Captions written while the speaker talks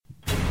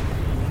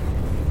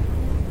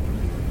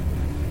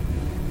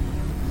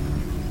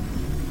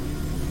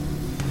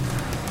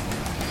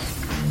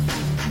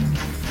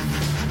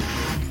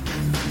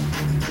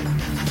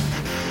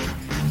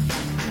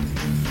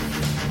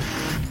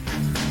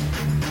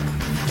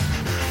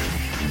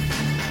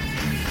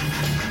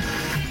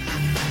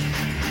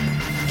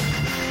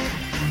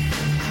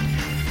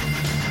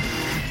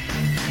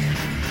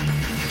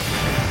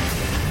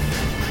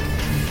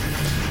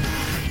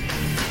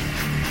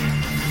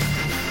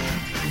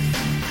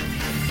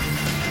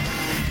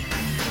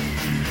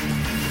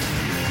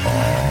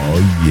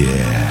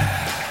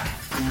Yeah,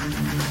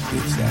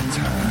 it's that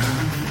time.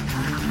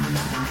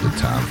 The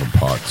time for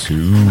part 2.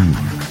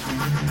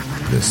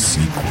 The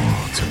sequel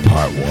to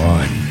part 1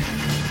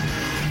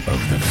 of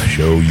the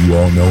show you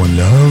all know and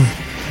love.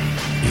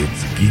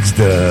 It's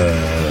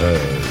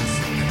Geeksters.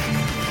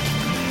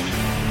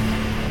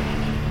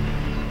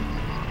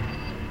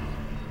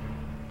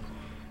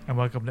 And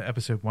welcome to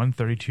episode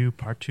 132,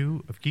 part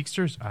 2 of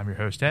Geeksters. I'm your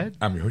host, Ed.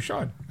 I'm your host,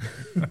 Sean.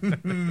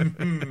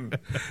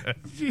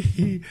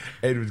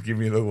 Ed was giving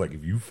me a look like,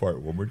 if you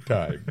fart one more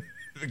time.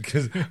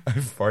 Because I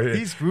farted.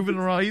 He's moving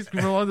around. He's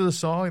moving along to the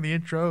song and the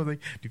intro. Like,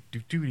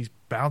 do. He's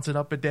bouncing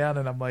up and down.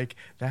 And I'm like,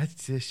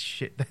 that's this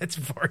shit. That's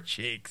fart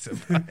shakes.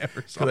 If I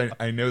ever saw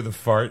I know the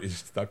fart is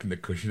stuck in the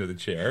cushion of the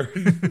chair.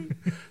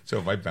 So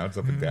if I bounce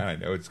up and down, I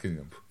know it's going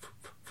to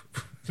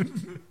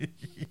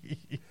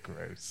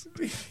gross.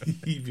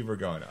 People are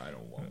going, I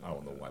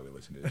don't know why we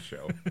listen to this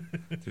show.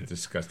 They're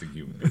disgusting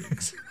human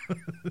beings.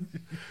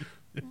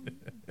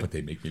 But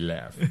they make me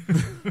laugh.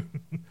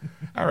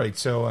 All right,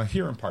 so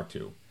here in part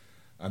 2.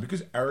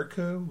 Because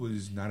Erica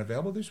was not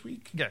available this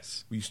week,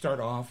 Yes. we start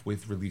off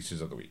with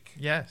releases of the week.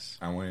 Yes.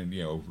 I went,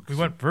 We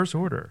went reverse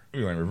order.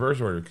 We went reverse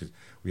order because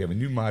we have a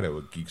new motto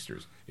at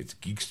Geeksters. It's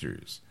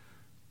Geeksters.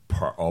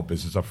 All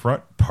business up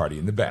front, party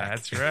in the back.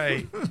 That's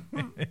right.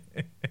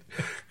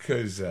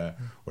 Because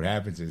what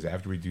happens is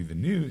after we do the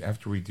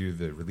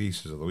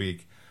releases of the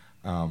week,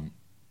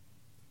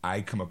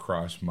 I come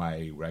across what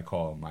I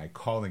call my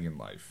calling in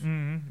life.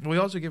 Mm-hmm. We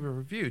also give a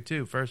review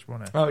too. First,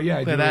 want to I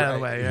clear do. that out of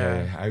the way.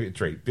 Yeah,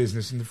 it's right.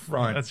 Business in the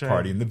front, That's right.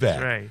 party in the back.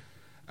 That's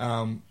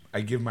right.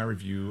 I give my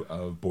review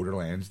of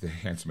Borderlands, the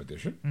Handsome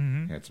Edition,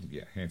 Mm-hmm.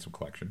 Handsome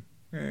Collection.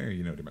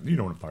 You know what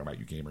I'm talking about,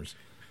 you gamers.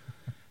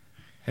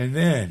 And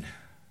then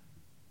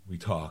we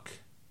talk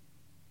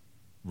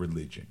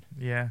religion.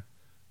 Yeah.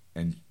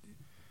 And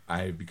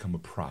I become a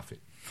prophet.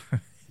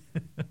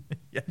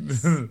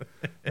 Yes.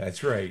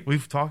 That's right.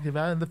 We've talked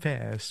about it in the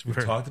past.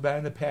 We've talked about it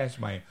in the past,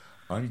 my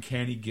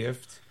uncanny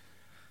gift,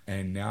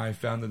 and now I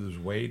found that there's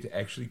a way to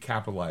actually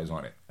capitalize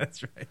on it.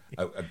 That's right.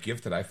 A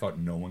gift that I thought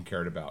no one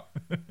cared about.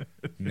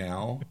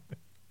 Now,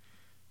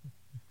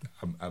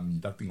 I'm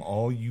inducting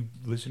all you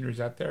listeners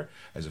out there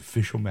as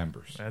official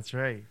members. That's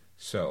right.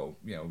 So,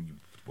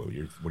 what are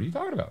you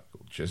talking about?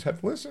 Just have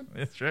to listen.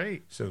 That's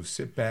right. So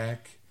sit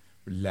back,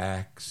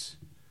 relax,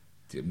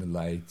 dim the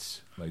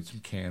lights, light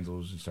some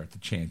candles, and start the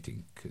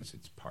chanting, because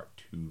it's part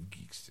 2 of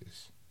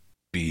Geeksters.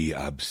 Be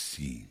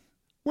obscene.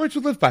 Words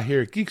will live by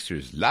here at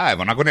Geeksters, live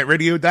on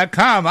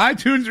AquanetRadio.com,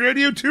 iTunes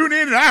Radio,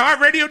 TuneIn, and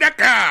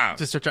iHeartRadio.com.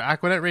 Just search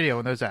Aquanet Radio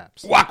on those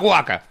apps. Waka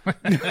waka.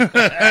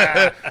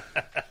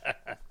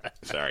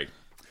 Sorry.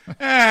 All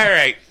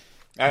right.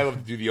 I love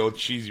to do the old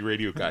cheesy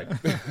radio guy. Too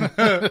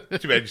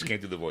bad I just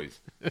can't do the voice.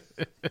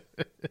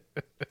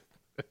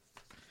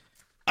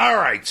 All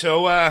right,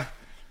 so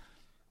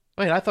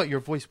Wait, I thought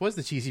your voice was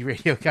the cheesy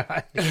radio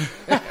guy.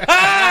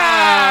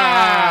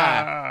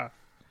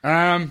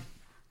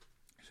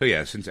 So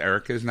yeah, since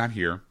Erica is not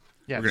here,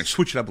 Yes. we're going to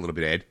switch it up a little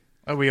bit, Ed.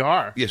 Oh, we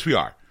are? Yes, we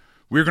are.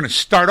 We're going to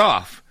start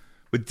off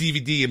with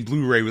DVD and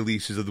Blu-ray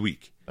releases of the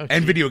week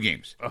and video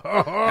games. And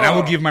I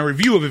will give my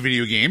review of a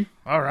video game.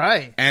 All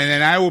right. And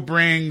then I will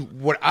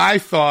bring what I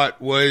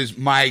thought was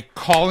my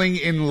calling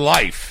in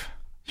life.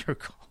 You're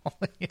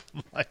calling it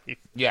life.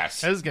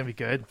 Yes. This is going to be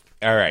good.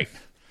 All right.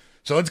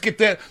 So let's get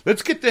the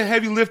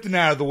heavy lifting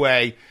out of the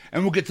way,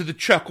 and we'll get to the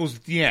chuckles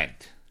at the end.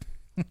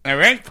 All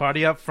right?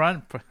 Party up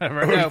front.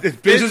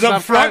 Business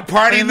up front,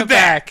 party in the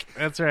back.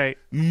 That's right.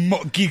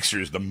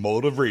 Geeksters, the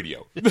mold of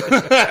radio.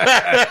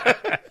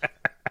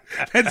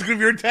 That's going to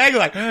be our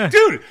tagline.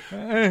 Dude,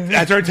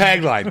 that's our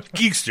tagline.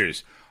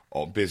 Geeksters,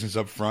 all business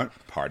up front,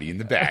 party in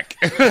the back.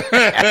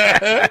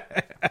 Geeksters,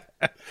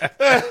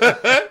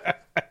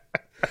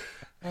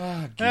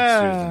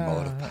 the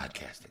mold of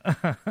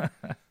podcasting.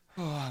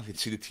 I can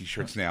see the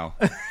t-shirts now.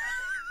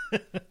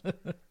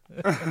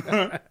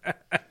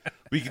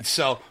 We can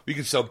sell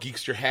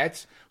Geekster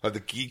hats. We'll have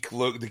the geek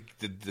logo, the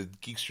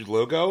Geekster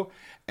logo,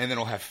 and then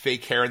we'll have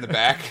fake hair in the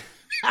back.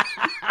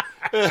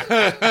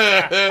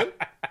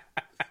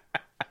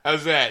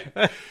 How's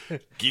that?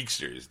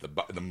 Geeksters,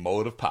 the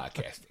mode of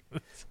podcasting.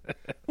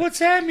 What's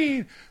that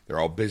mean? They're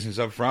all business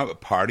up front, but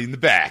party in the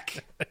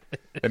back.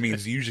 That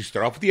means you usually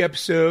start off with the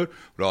episode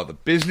with all the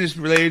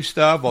business-related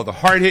stuff, all the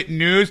hard-hitting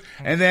news,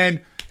 and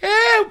then,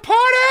 hey,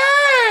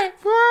 party!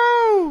 Woo!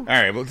 All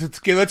right, well,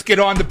 let's get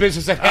on to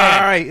business at hand.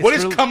 All right, what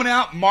is coming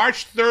out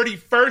March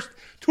 31st,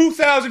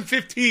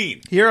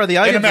 2015? Here are the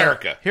items in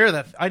America. Here are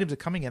the items that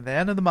are coming at the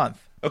end of the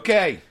month.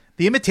 Okay.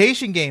 The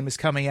Imitation Game is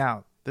coming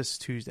out this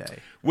Tuesday.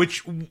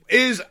 Which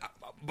is,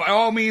 by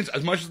all means,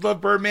 as much as I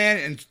love Birdman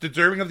and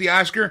deserving of the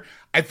Oscar,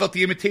 I felt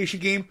the Imitation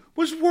Game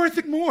was worth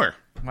it more.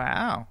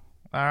 Wow.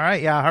 All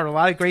right. Yeah, I heard a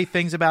lot of great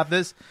things about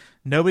this.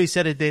 Nobody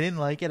said they didn't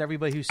like it.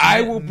 Everybody who said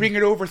I will bring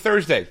it over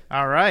Thursday.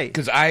 All right.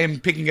 Because I am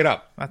picking it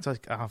up. That's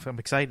like, I'm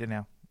excited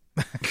now.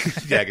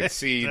 Yeah, I can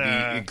see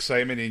the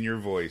excitement in your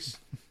voice.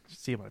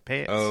 See my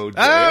pants. Oh,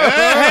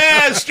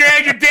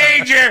 stranger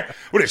danger!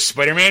 What is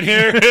Spider-Man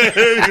here?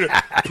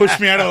 Push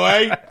me out of the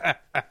way.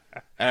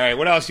 All right,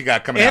 what else you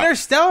got coming out?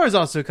 Interstellar is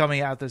also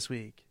coming out this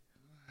week.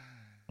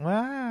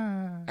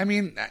 Wow. I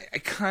mean, I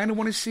kind of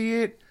want to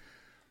see it,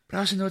 but I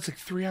also know it's like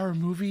a 3-hour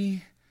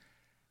movie.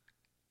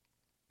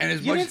 And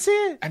as You didn't see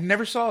it? I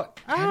never saw it.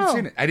 I Oh. haven't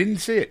seen it. I didn't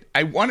see it.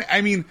 I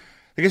mean,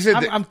 like I said,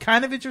 I'm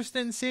kind of interested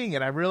in seeing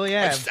it. I really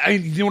am.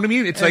 you know what I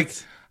mean? It's like,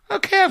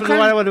 okay, I'm But kind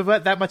why of... would I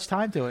put that much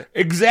time to it?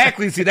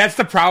 Exactly. See, that's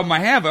the problem I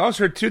have. I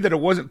also heard, too, that it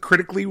wasn't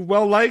critically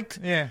well-liked.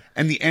 Yeah.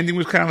 And the ending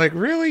was kind of like,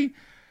 really?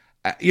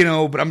 You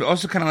know, but I'm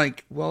also kind of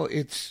like, well,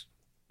 it's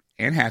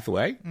Anne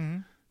Hathaway. Mm-hmm.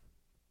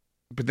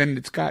 But then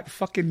it's got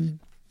fucking,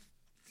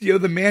 you know,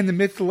 the man, the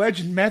myth, the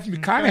legend, Matthew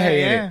McConaughey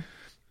in it.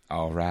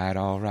 All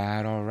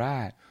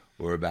right.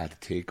 We're about to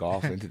take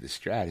off into the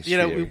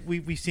stratosphere. You know,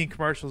 we've seen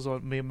commercials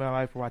on me and my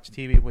wife were watching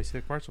TV and we see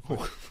the commercial.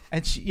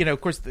 And she, you know,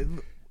 of course,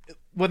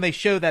 when they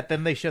show that,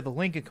 then they show the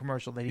Lincoln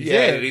commercial that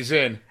he's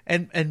in.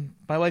 And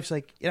my wife's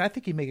like, I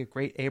think he'd make a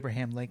great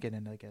Abraham Lincoln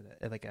and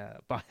like a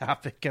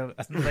biopic of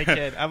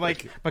Lincoln. I'm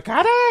like,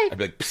 McConaughey. I'd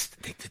be like, psst,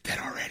 they did that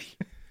already.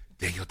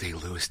 Daniel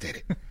Day-Lewis did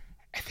it.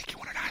 I think he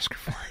won an Oscar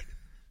for it.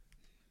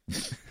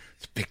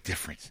 It's a big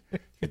difference.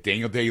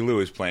 Daniel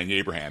Day-Lewis playing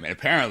Abraham, and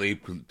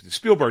apparently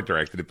Spielberg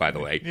directed it. By the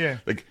way, Yeah.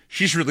 Like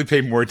she's really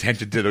paying more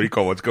attention to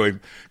what's going,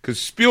 because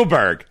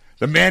Spielberg,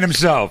 the man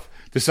himself,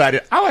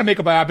 decided I want to make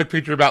a biopic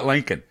picture about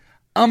Lincoln.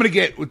 I'm gonna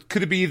get what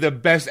could be the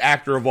best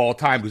actor of all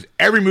time, because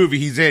every movie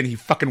he's in, he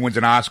fucking wins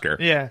an Oscar.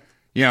 Yeah.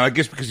 You know, I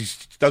guess because he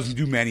doesn't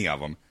do many of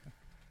them.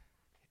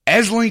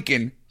 As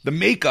Lincoln, the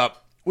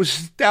makeup was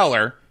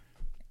stellar.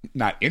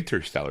 Not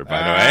Interstellar, by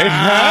the way.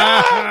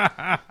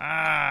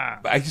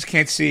 But I just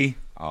can't see.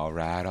 All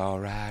right.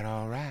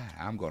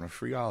 I'm going to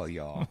free all of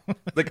y'all.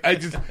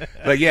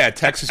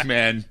 Texas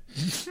man.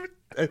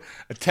 a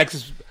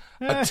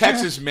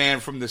Texas man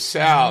from the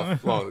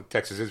South. Well,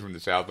 Texas is from the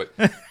South, but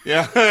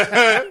yeah.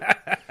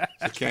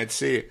 I can't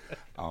see it.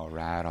 All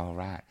right.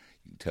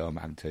 You can tell him,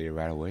 I can tell you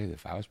right away that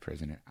if I was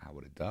president, I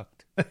would have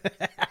ducked.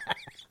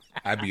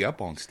 I'd be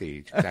up on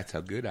stage. That's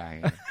how good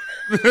I am.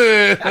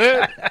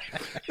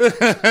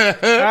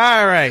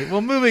 All right.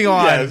 Well, moving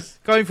on. Yes.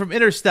 Going from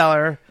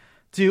Interstellar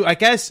to I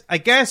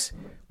guess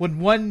when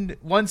one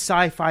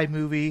sci-fi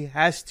movie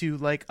has to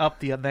like up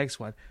the next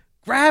one,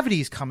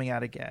 Gravity's coming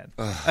out again,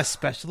 a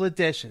special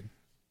edition.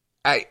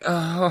 This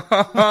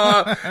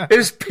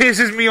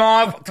pisses me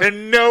off to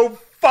no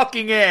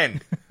fucking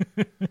end.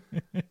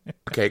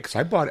 Okay, because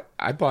I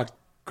bought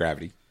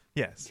Gravity.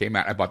 Yes. Came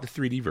out. I bought the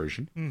 3D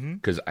version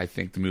because I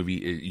think the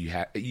movie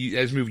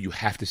as a movie you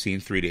have to see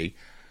in 3D.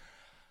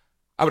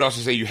 I would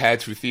also say you had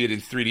to see it in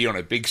 3D on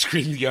a big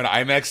screen, on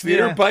an IMAX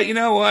theater. Yeah. But you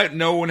know what?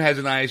 No one has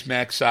an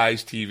IMAX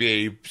size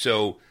TV,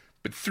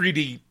 but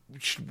 3D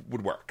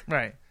would work.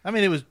 Right. I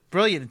mean, it was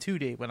brilliant in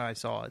 2D when I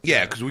saw it.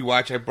 Yeah, because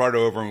I brought it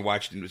over and we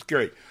watched it, and it was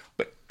great.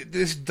 But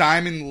this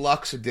Diamond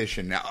Lux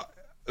edition now,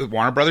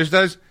 Warner Brothers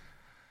does.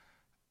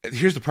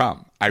 Here's the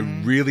problem. I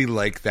really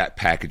like that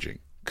packaging.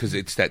 Because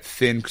it's that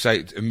thin,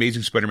 because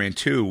Amazing Spider-Man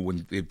 2,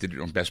 when they did it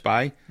on Best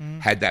Buy,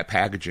 had that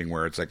packaging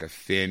where it's like a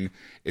thin,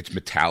 it's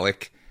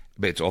metallic,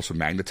 but it's also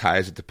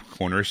magnetized at the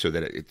corner so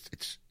that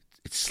it's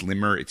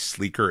slimmer, it's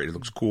sleeker, it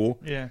looks cool.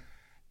 Yeah.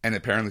 And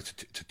apparently it's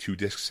a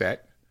 2-disc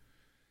set.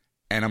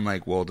 And I'm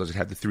like, well, does it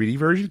have the 3D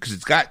version?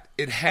 Because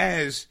it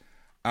has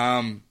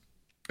a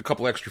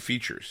couple extra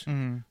features.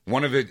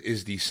 One of it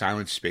is the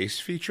silent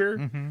space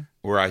feature,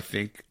 where I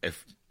think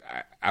if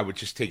I was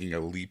just taking a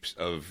leap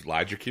of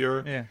logic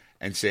here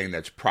and saying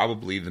that's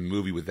probably the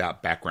movie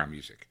without background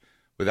music,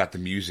 without the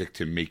music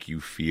to make you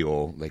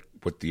feel like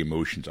what the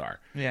emotions are.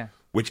 Yeah.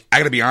 Which, I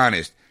gotta be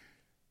honest,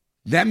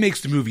 that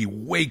makes the movie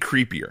way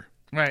creepier.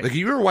 Right. Like,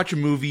 you ever watch a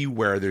movie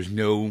where there's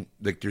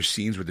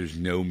scenes where there's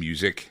no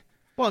music?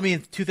 Well, I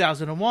mean,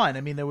 2001.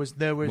 I mean, there was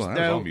Well, that was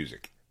no all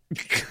music.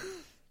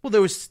 Well,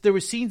 there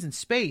was scenes in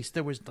space.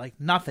 There was like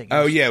nothing.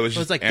 It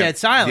was like just dead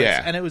silence,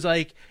 yeah. and it was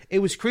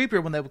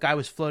creepier when the guy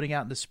was floating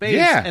out into space,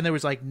 and there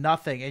was like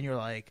nothing, and you're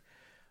like,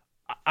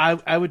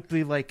 I would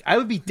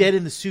be dead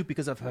in the soup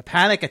because of a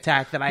panic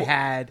attack that I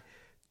had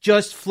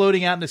just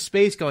floating out into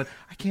space, going,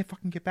 I can't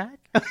fucking get back.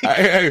 What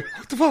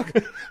the fuck?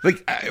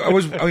 It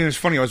was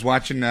funny. I was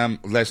watching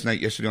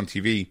yesterday on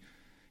TV,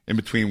 in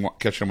between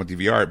catching up with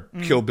DVR.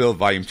 Kill Bill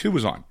Volume 2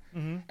 was on,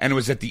 and it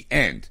was at the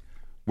end.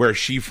 Where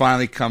she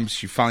finally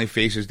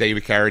faces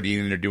David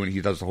Carradine, and he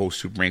does the whole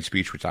Superman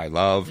speech, which I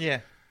love. Yeah.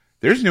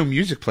 There's no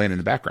music playing in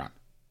the background.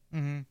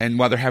 And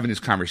while they're having this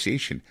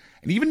conversation,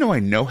 and even though I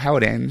know how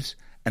it ends,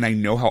 and I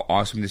know how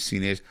awesome this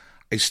scene is,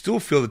 I still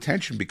feel the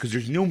tension because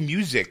there's no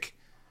music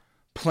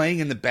playing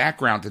in the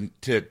background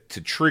to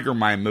trigger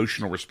my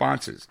emotional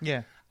responses.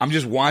 Yeah. I'm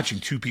just watching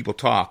two people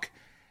talk,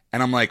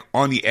 and I'm like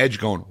on the edge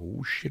going,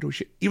 oh shit,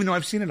 even though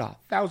I've seen it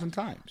 1,000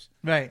 times.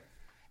 Right.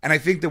 And I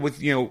think that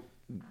with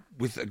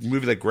a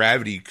movie like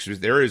Gravity,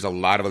 because there is a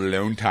lot of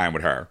alone time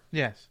with her.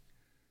 Yes.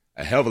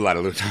 A hell of a lot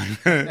of alone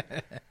time.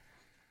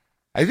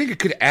 I think it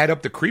could add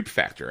up the creep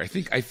factor. I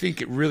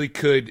think it really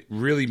could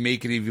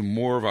make it even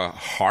more of a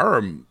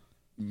horror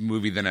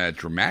movie than a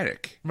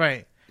dramatic.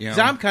 Right. Because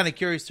I'm kind of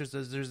curious.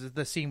 There's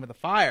the scene with the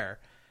fire.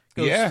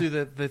 goes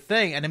through the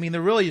thing, and I mean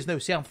there really is no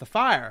sound for the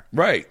fire,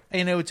 right?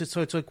 And, it's just,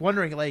 so it's like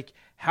wondering like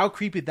how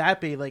creepy would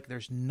that be? Like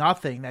there's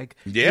nothing, like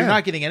you're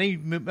not getting any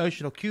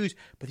emotional cues,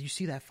 but you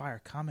see that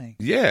fire coming,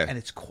 and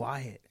it's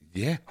quiet,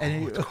 and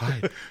it's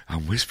quiet.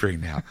 I'm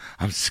whispering now.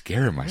 I'm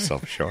scaring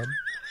myself, Sean.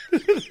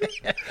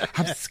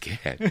 I'm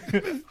scared.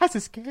 I'm so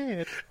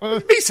scared.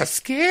 I'm so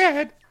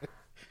scared.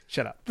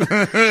 Shut up.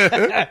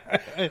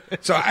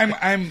 So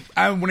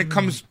I'm when it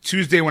comes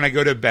Tuesday when I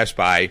go to Best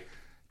Buy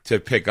to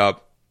pick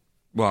up,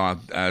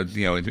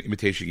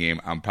 Imitation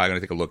Game, I'm probably gonna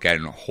take a look at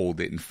it and hold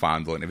it and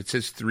fondle it. And if it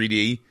says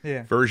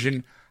 3D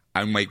version,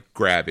 I might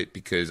grab it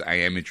because I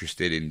am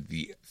interested in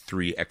the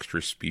 3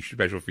 extra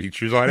special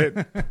features on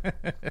it.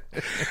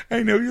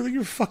 I know you're like,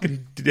 you're a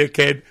fucking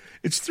dickhead.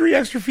 It's 3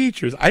 extra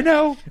features. I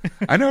know.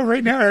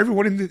 Right now,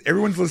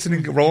 everyone's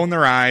listening, rolling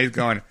their eyes,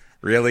 going,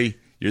 "Really?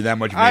 You're that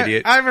much of an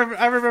idiot." I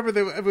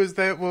remember it was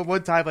that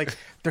one time like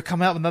they're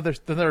coming out with another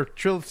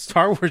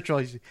Star Wars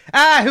trilogy.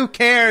 Who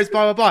cares?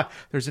 Blah blah blah.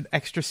 There's an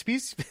extra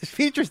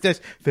features disc.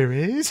 There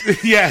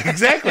is. Yeah,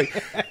 exactly.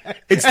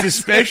 It's the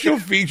special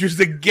features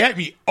that get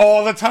me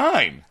all the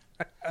time.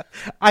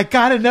 I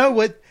gotta know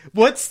what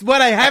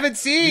I haven't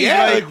seen.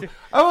 Yeah,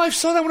 I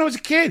saw that when I was a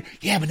kid.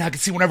 Yeah, but now I can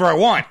see whenever I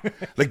want.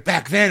 Like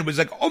back then, it was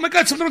like, oh my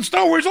god, something on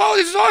Star Wars. Oh,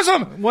 this is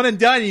awesome. One and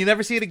done. And you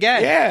never see it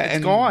again. Yeah,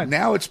 it's gone.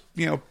 Now it's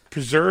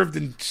preserved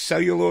in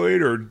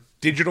celluloid or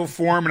digital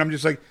form, and I'm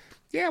just like,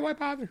 yeah, why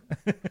bother?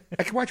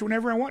 I can watch it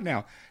whenever I want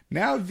now.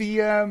 Now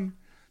the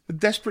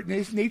desperate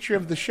nature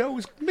of the show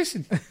is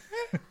missing.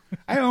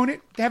 I own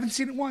it. I haven't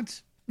seen it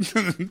once.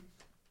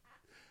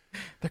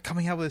 They're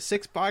coming out with a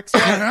 6-box.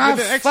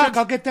 Fuck,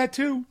 I'll get that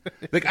too.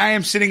 Like I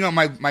am sitting on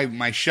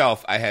my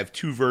shelf. I have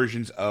 2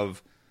 versions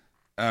of.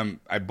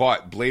 I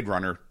bought Blade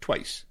Runner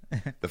twice,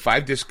 the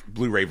 5-disc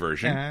Blu-ray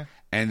version,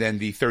 and then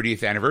the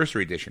 30th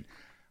anniversary edition.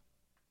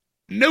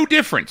 No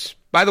difference.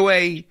 By the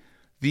way,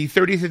 the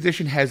 30th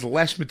edition has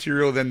less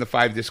material than the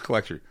 5-disc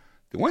collector.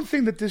 The one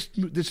thing that this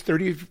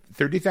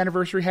 30th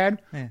anniversary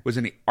had was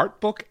an art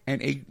book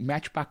and a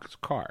Matchbox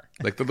car,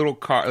 like the little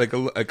car, like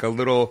a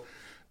little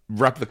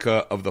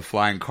replica of the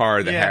flying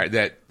car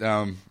that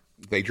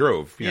they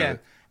drove. You know?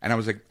 And I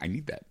was like, I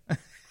need that.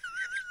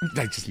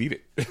 I just need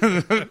it.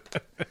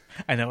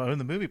 I know I own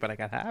the movie, but I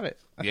gotta have it.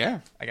 Yeah,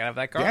 I gotta have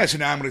that car. Yeah, so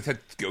now I'm gonna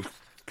go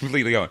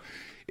completely going.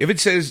 If it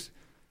says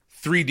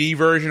 3D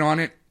version on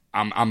it,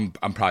 I'm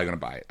probably gonna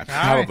buy it.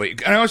 Probably,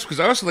 and I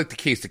also like the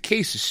case. The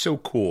case is so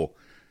cool.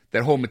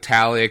 That whole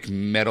metallic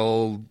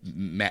metal,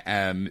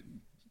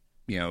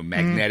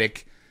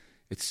 magnetic.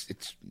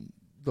 It's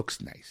looks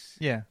nice.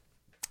 Yeah.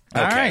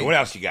 Okay, what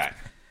else you got?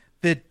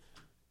 The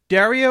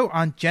Dario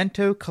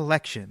Argento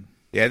collection.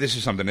 Yeah, this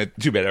is something that.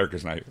 Too bad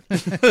Erica's not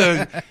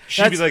here.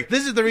 She'd be like,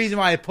 "This is the reason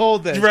why I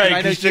pulled this." Right?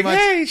 I know she's like,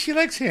 "Hey, she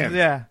likes him."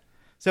 Yeah.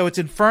 So it's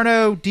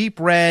Inferno,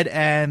 Deep Red,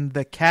 and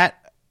the Cat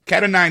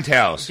of Nine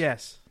Tails.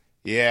 Yes.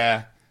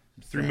 Yeah.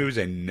 3 movies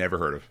I never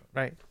heard of.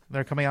 Right.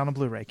 They're coming out on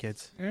Blu-ray,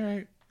 kids. All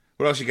right.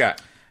 What else you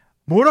got?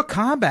 Mortal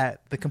Kombat,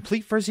 the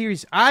complete first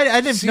series. I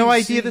didn't have no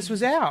idea this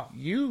was out.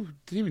 You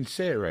didn't even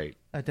say it right.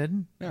 I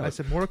didn't. No. I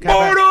said Mortal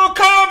Kombat. Mortal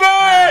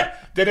Kombat!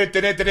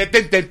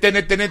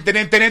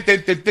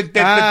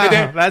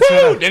 That's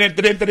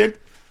what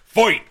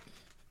Fight!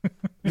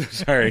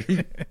 Sorry.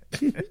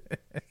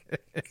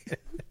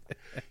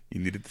 You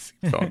needed the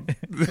theme song.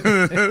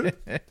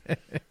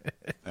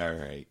 All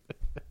right.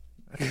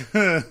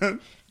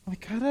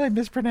 Like, how did I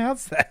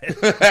mispronounce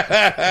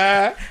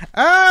that?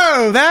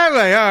 Oh, that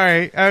way. All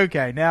right.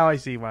 Okay. Now I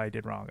see why I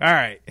did wrong. All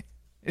right.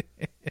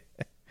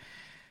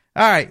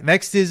 All right.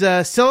 Next is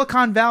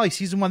Silicon Valley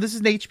Season 1. This is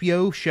an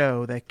HBO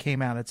show that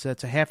came out. It's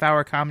a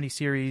half-hour comedy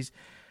series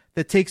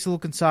that takes a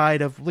look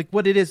inside of like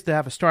what it is to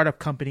have a startup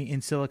company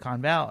in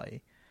Silicon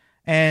Valley.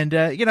 And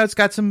it's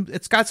got some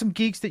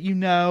geeks that you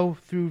know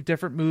through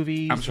different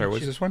movies. I'm sorry,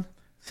 what's this one?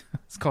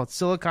 It's called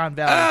Silicon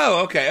Valley.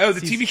 Oh, okay. Oh,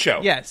 the TV show.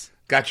 Yes.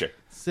 Gotcha.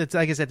 It's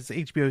like I said, it's an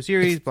HBO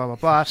series, blah, blah,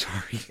 blah.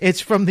 Sorry.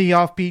 It's from the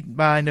offbeat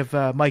mind of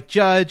Mike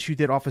Judge, who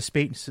did Office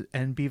Space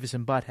and Beavis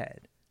and Butthead.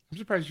 I'm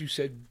surprised you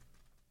said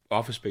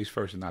Office Space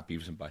first and not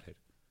Beavis and Butthead.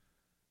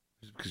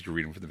 Because you're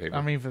reading from the paper.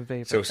 I'm reading from the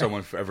paper. So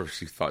someone ever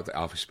thought that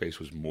Office Space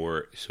was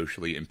more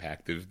socially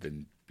impactful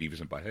than Beavis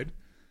and Butthead?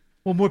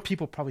 Well, more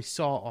people probably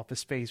saw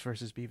Office Space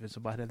versus Beavis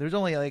and Butthead. There's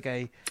only like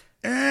a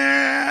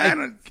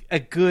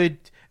good...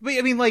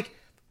 I mean, like,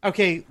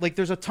 okay, like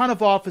there's a ton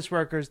of office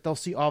workers. They'll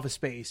see Office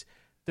Space.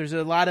 There's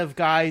a lot of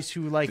guys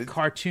who like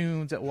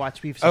cartoons that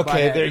watch Beavis and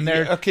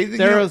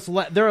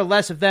Butthead. There are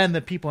less of them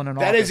than people in an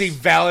office. That is a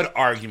valid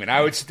argument.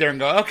 I would sit there and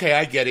go, okay,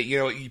 I get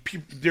it.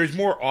 There's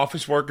more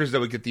office workers that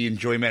would get the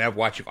enjoyment of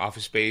watching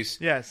Office Space.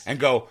 Yes. And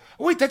go,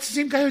 oh, wait, that's the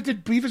same guy who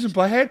did Beavis and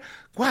Butthead?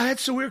 Wow,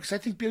 that's so weird because I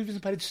think Beavis and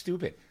Butthead's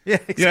stupid. Yeah,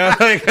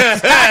 exactly.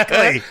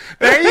 Exactly.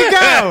 There you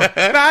go.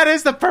 That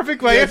is the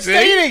perfect way of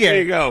stating it.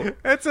 There you go.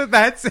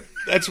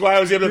 That's why I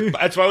was able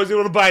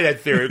to buy that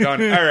theory.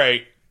 Going, all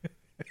right.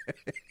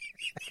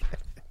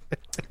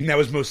 And that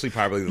was mostly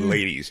probably the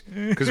ladies.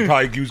 Because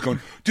probably he was going,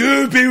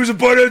 dude, Beavis and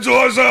Butthead's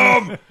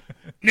awesome!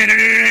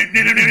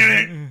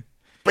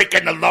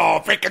 Breaking the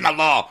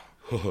law!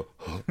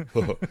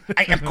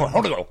 I am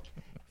Cornholio.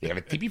 You have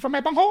a TV from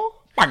my bunghole?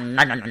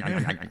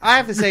 I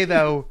have to say,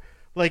 though,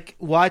 like,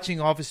 watching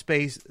Office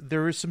Space,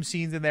 there are some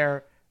scenes in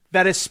there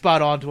that is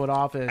spot on to an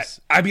Office.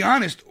 I'll be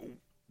honest,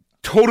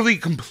 totally,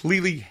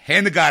 completely,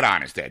 hand to God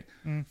honest, Ed.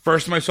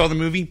 First time I saw the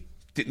movie,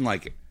 didn't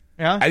like it.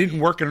 Yeah? I didn't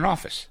work in an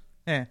office.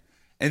 Yeah.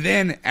 And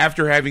then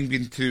after having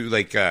been to,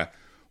 like,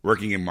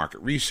 working in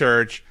market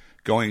research,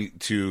 going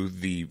to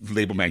the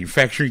label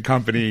manufacturing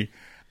company,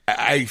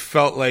 I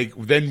felt like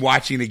then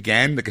watching it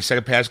again, like a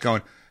second pass,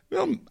 going,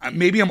 well,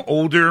 maybe I'm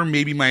older.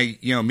 Maybe my,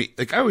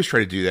 like I always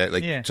try to do that.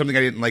 Like something I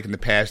didn't like in the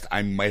past,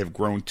 I might have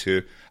grown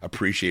to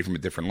appreciate from a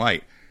different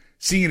light.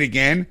 Seeing it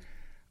again,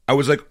 I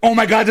was like, oh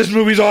my God, this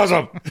movie's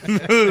awesome.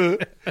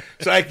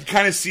 So I can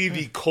kind of see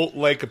the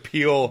cult-like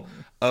appeal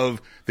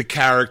of the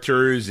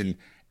characters and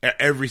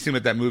everything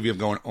with that movie. I'm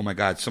going, oh my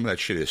God, some of that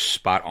shit is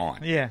spot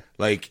on. Yeah.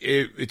 Like,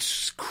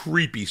 it's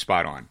creepy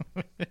spot on.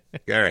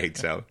 All right,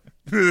 so.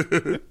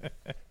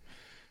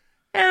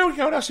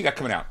 What else you got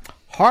coming out?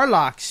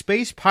 Harlock,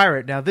 Space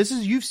Pirate. Now, this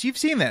is you've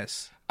seen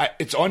this.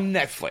 It's on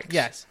Netflix.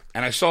 Yes.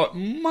 And I saw it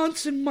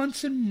months and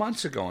months and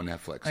months ago on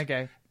Netflix.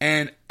 Okay.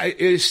 And it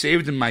is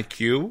saved in my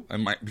queue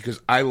because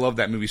I love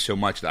that movie so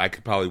much that I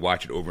could probably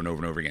watch it over and over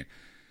and over again.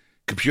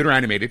 Computer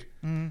animated,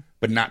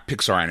 but not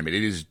Pixar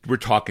animated. We're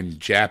talking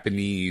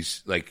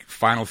Japanese, like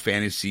Final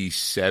Fantasy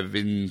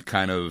VII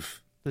kind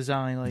of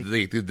design, like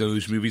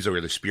those movies are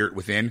the Spirit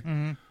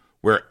Within,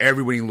 where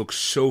everybody looks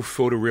so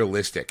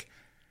photorealistic.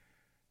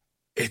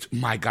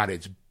 My God,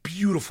 it's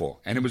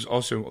beautiful, and it was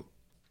also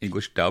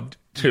English dubbed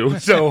too.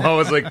 So I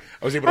was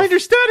able to. I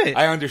understood it.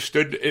 I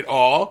understood it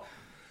all.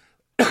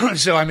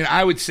 So I mean,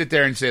 I would sit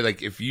there and say,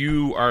 like, if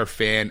you are a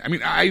fan, I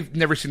mean, I've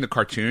never seen the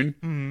cartoon,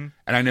 and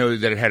I know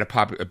that it had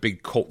a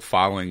big cult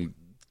following,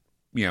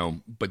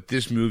 but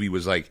this movie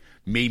was like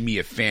made me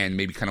a fan,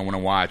 maybe kind of want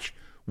to watch.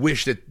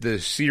 Wish that the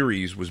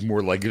series was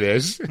more like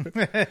this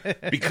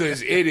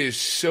because it is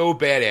so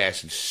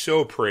badass and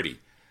so pretty.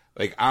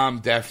 Like, I'm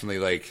definitely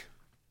like.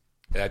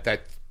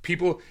 That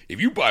people, if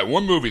you buy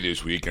one movie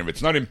this week and if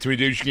it's not in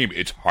 3D game,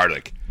 it's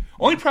Harlock.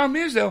 Only problem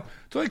is though,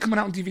 it's only coming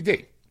out on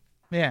DVD.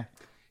 Yeah,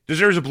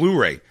 deserves a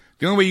Blu-ray.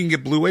 The only way you can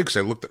get Blu-ray, because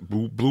I looked at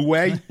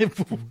Blu-ray,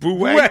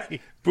 Blu-ray,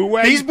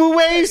 these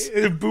Blu-rays,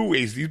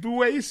 these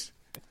Blu-rays.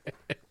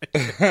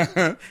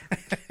 What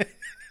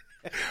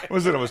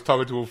was it? I was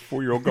talking to a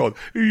 4-year-old girl.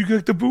 You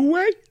got the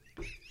Blu-ray?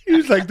 He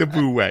was like the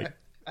Blu-ray.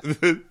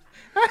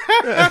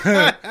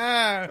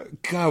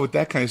 God, with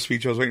that kind of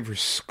speech, I was waiting for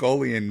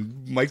Scully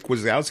and Mike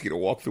Wazowski to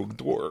walk through a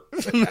door.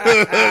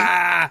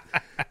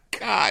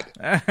 God.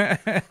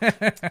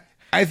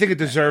 I think it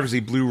deserves a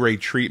Blu-ray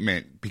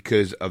treatment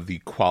because of the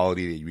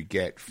quality that you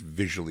get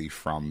visually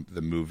from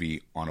the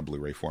movie on a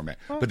Blu-ray format.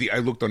 But I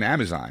looked on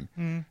Amazon,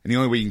 and the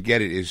only way you can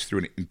get it is through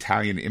an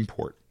Italian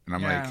import. And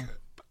I'm like,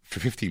 for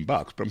 $15.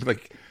 But I'm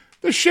like,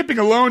 the shipping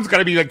alone's got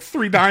to be like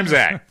 3 times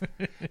that.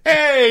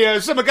 Hey,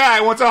 some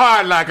guy wants a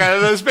Harlock,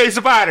 a Space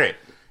Pirate.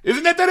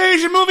 Isn't that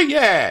Asian movie?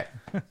 Yeah.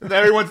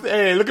 Everyone's,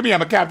 hey, look at me,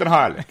 I'm a Captain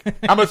Harlock.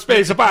 I'm a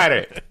Space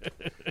Pirate.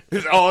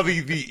 All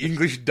the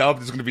English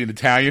dubbed is going to be in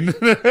Italian.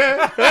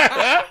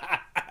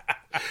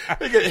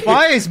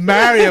 Why is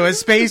Mario a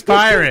space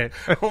pirate?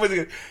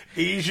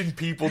 Asian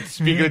people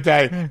speaking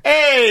Italian.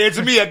 Hey, it's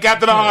me, a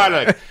Captain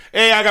Harlock.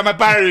 Hey, I got my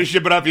pirate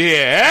shipping up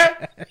here,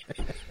 eh?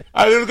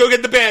 Let's go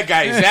get the bad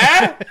guys,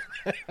 huh?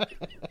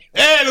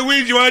 Hey,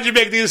 Luigi, why don't you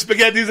make these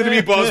spaghettis and the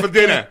meatballs for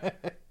dinner?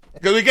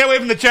 Because we get away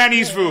from the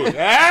Chinese food,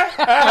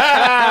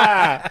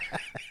 huh?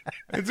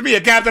 It's me,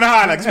 a Captain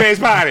Harlock, Space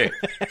Pirate.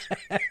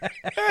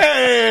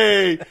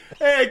 Hey,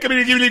 come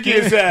here, give me a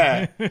kiss,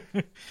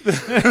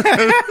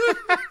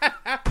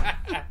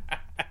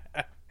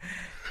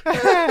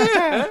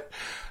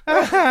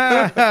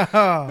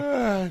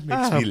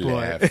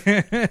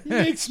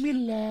 Makes me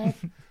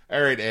laugh.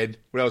 All right, Ed,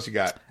 what else you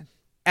got?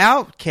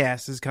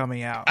 Outcast is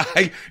coming out.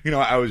 I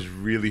was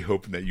really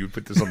hoping that you would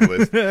put this on the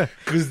list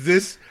because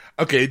this.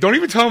 Okay, don't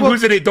even tell them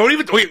who's in it. Don't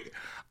even wait.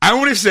 I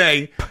want to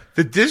say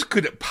that this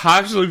could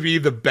possibly be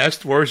the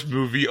best worst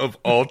movie of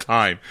all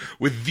time.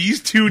 With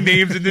these 2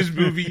 names in this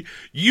movie,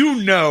 you're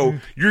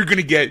going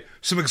to get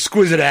some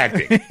exquisite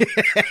acting.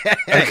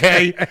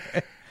 Okay,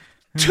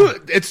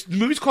 the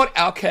movie's called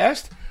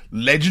Outcast.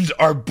 Legends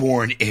are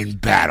born in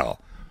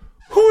battle.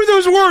 Who are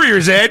those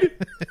warriors, Ed?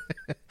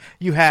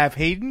 You have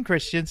Hayden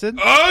Christensen.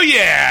 Oh,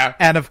 yeah.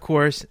 And, of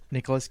course,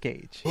 Nicolas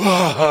Cage.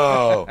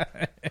 Oh,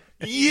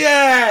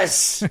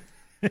 yes.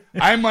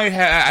 We might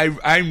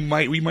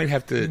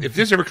have to, if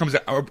this ever comes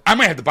out, I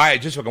might have to buy it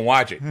just so I can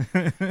watch it.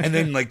 And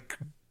then,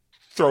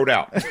 throw it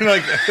out.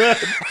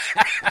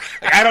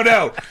 I don't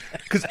know.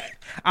 Because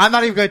I'm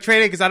not even going to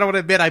trade it because I don't want to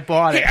admit I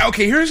bought it.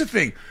 Okay, here's the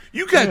thing.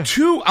 You got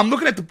 2, I'm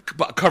looking at the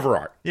cover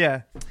art.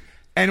 Yeah.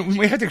 And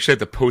we have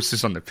to post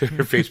this on the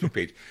Facebook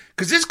page.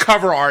 Because this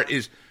cover art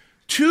is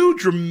 2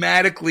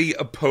 dramatically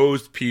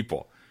opposed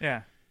people.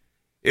 Yeah.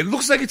 It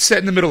looks like it's set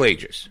in the Middle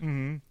Ages.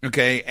 Mm-hmm.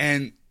 Okay?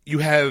 And you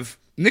have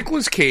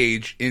Nicolas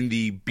Cage in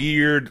the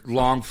beard,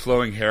 long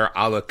flowing hair,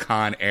 a la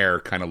Con Air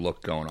kind of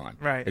look going on.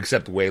 Right.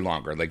 Except way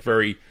longer. Like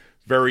very,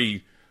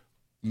 very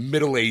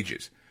Middle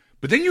Ages.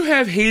 But then you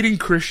have Hayden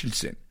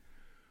Christensen,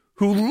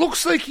 who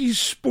looks like he's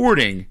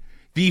sporting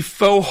the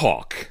faux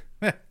hawk.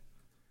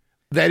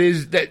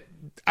 That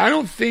I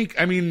don't think,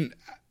 I mean,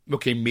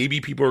 okay, maybe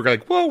people are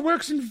like, well,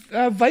 works in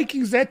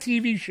Vikings, that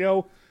TV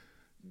show.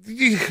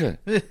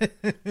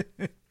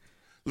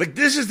 Like,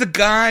 this is the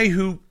guy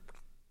who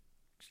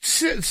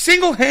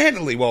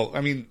single-handedly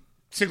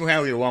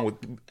along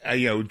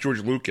with,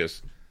 George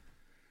Lucas,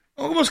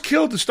 almost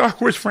killed the Star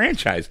Wars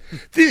franchise.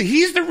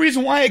 He's the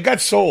reason why it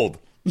got sold.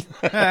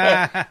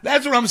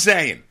 That's what I'm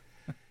saying.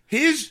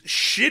 His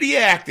shitty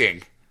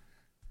acting.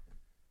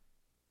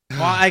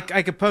 Well, I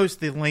could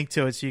post the link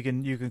to it so you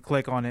can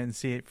click on it and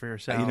see it for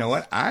yourself. You know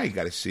what? I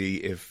got to see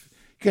if.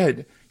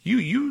 Good.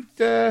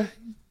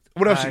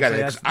 What else you got?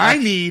 Because I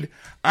need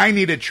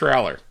a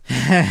trailer.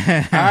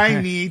 I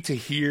need to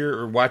hear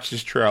or watch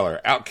this trailer.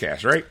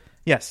 Outcast, right?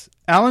 Yes.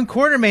 Alan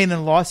Quartermain and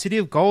the Lost City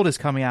of Gold is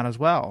coming out as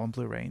well on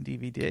Blu-ray and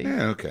DVD.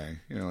 Yeah. Okay.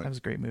 That was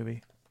a great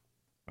movie.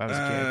 I was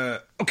a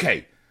kid.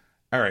 Okay.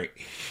 All right.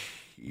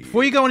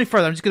 Before you go any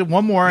further, I'm just going to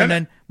one more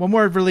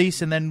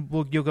release, and then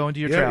you'll go into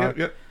your trailer.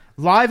 Yep.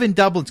 Live in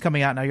Dublin's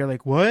coming out now. You're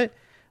like, what?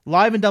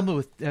 Live in Dublin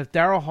with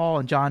Daryl Hall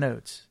and John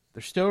Oates.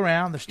 They're still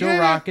around. They're still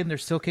rocking. They're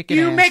still kicking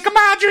ass. You make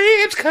my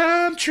dreams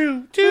come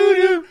true. Do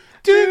do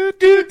do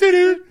do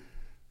do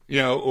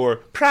do. Or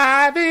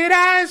private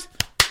eyes.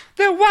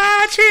 They're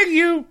watching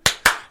you,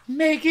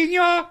 making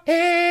your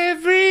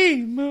every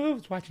move.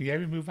 It's watching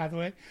every move, by the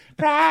way.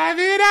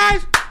 Private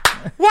eyes,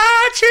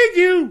 watching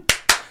you.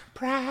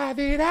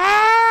 Private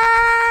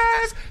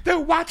eyes, they're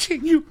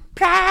watching you.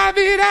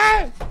 Private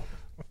eyes.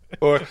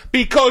 Or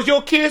because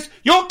your kiss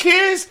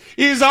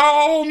is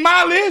on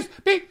my list.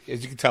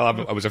 As you can tell,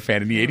 I was a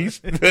fan in the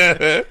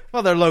 80s.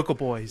 Well, they're local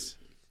boys.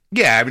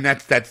 Yeah, I mean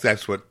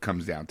that's what it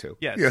comes down to.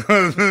 Yes.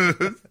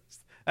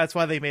 That's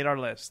why they made our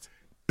list.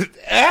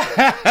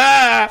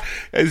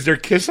 Is there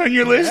Kiss on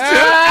your list?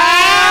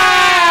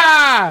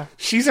 Ah!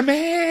 She's a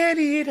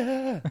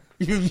man-eater.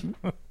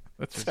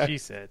 That's what she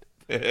said.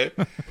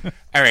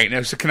 All right,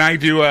 now, so can I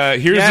do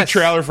here's the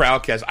trailer for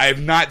Outcast. I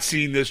have not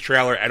seen this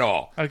trailer at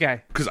all.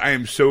 Okay. Because I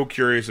am so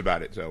curious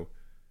about it. So,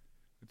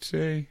 let's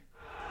see.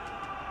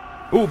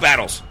 Ooh,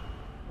 battles.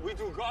 We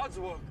do God's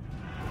work.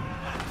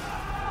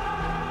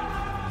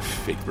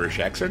 Fake British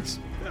accents.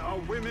 There are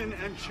women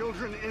and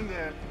children in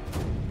there.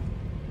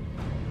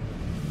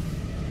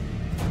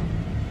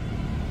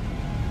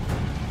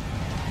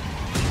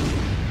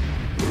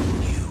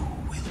 You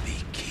will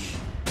be king.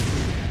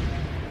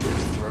 The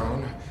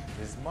throne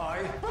is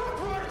my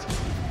birthright.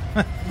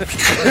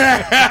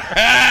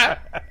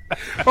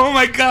 Oh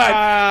my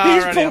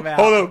God!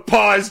 Hold on,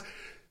 pause.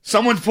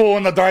 Someone's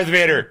pulling the Darth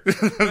Vader.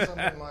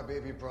 My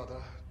baby brother.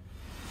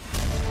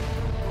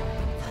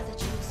 Father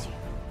chose you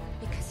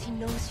because he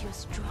knows you're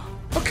strong.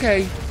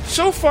 Okay,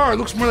 so far it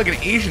looks more like an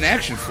Asian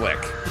action flick.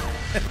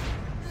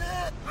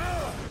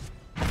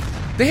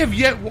 They have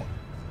yet.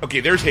 Okay,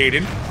 there's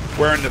Hayden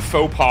wearing the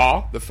faux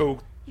pas.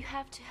 You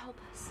have to help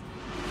us.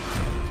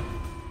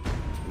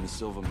 In the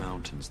Silver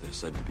Mountains, they're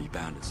said to be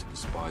bandits who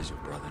despise your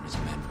brother and his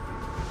men.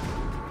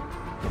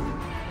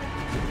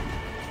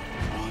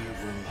 I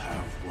will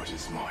have what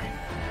is mine.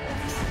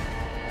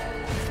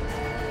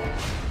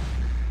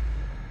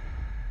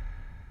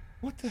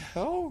 What the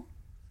hell?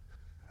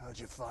 How'd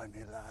you find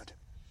me, lad?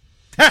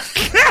 Best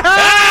friend.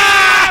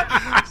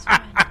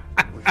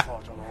 We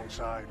fought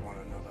alongside one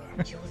another.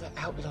 You're the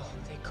outlaw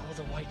they call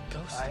the White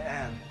Ghost. I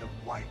am the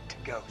White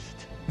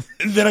Ghost.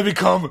 And then I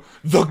become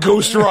the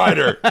Ghost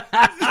Rider.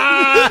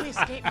 If you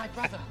escape my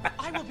brother,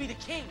 I will be the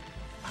king.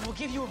 I will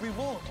give you a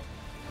reward.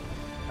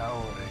 How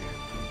old are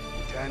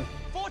you? 10?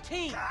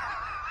 14.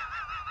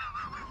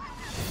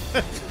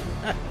 If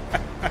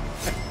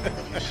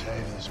you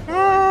save this boy,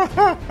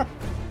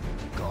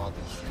 God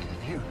will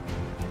forgive you.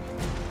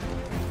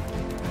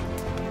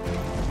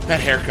 That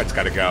haircut's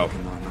got to go. They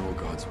cannot know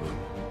God's will.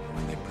 And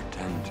when they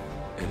pretend to,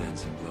 it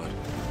ends in blood.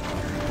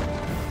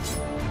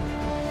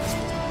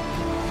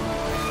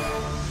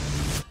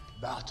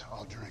 That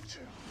I'll drink to.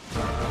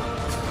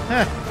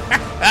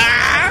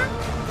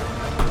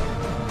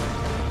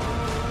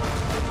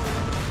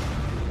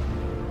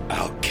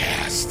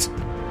 Outcast.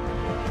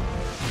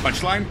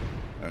 Punchline?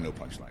 Oh, no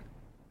punchline.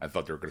 I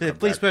thought they were going to come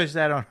Please back. post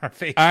that on our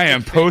Facebook. I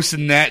am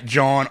posting that,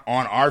 John,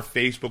 on our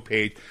Facebook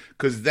page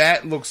because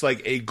that looks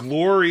like a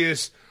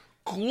glorious,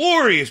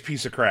 glorious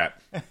piece of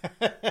crap.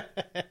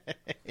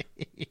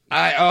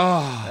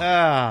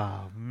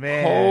 Oh,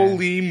 man.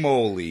 Holy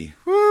moly.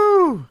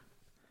 Woo.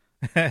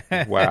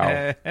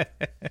 Wow.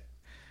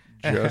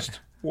 Just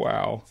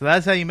wow. So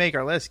that's how you make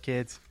our list,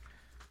 kids.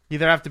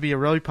 Either have to be a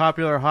really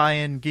popular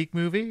high-end geek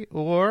movie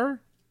or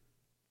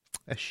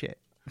a shit.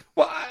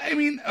 Well, I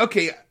mean,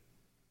 okay,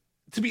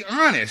 to be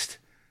honest,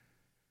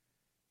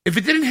 if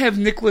it didn't have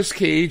Nicolas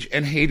Cage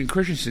and Hayden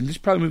Christensen, this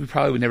movie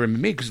probably would never have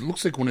been made because it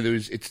looks like one of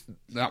those. It's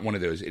not one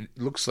of those. It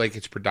looks like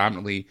it's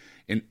predominantly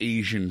an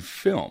Asian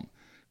film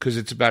because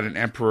it's about an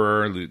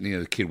emperor.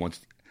 The kid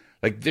wants,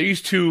 like,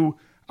 these two,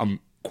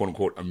 quote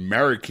unquote,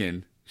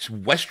 American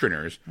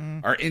Westerners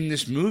are in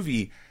this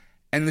movie,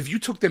 And if you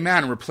took them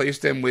out and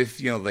replaced them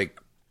with, like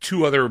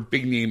 2 other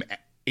big name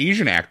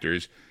Asian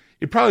actors,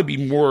 it'd probably be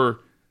more,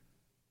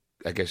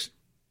 I guess,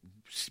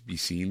 be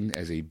seen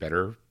as a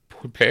better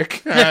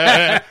pick.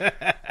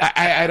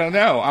 I don't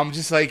know. I'm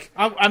just like,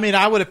 I mean,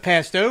 I would have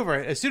passed over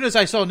it as soon as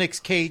I saw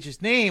Nick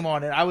Cage's name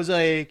on it. I was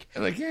like,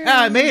 yeah.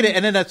 I made it,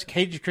 and then that's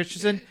Cage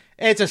Christensen.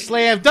 It's a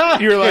slam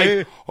dunk. You're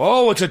like,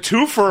 oh, it's a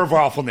twofer of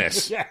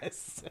awfulness.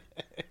 Yes.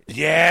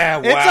 Yeah.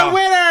 Wow. It's a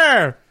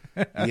winner.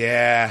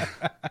 Yeah.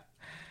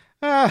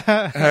 All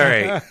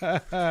right.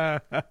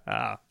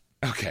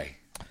 Okay.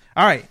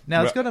 All right.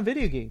 Now let's go to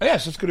video games.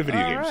 Yes, let's go to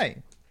video games. All right.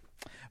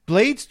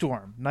 Blade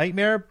Storm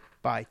Nightmare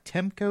by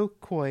Temco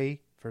Koi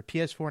for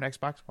PS4 and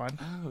Xbox One.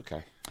 Oh,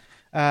 okay.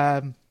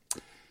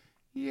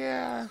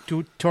 Yeah.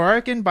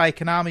 Torrican by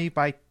Konami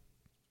by...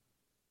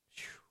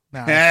 No,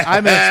 I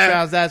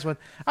mispronounced that one.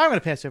 I'm going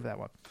to pass over that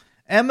one.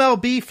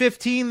 MLB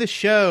 15 The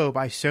Show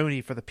by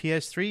Sony for the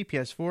PS3,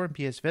 PS4, and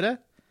PS Vita.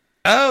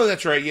 Oh,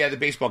 that's right. Yeah, the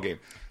baseball game.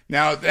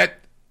 Now,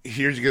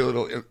 here's a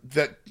little...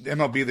 That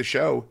MLB The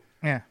Show...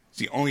 Yeah. It's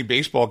the only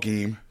baseball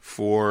game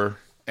for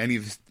any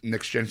of the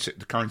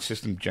current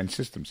gen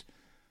systems.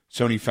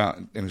 Sony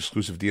found an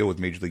exclusive deal with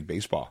Major League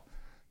Baseball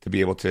to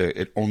be able to.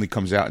 It only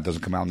comes out. It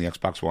doesn't come out on the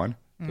Xbox One.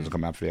 It doesn't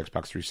come out for the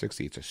Xbox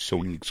 360. It's a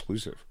Sony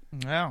exclusive.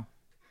 Wow.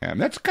 Yeah,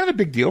 and that's kind of a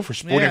big deal for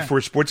for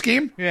a sports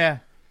game. Yeah.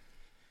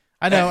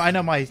 I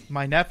know.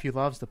 My nephew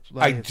loves to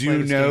play. I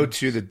do know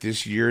too that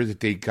this year that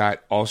they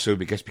got also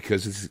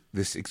because of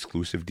this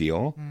exclusive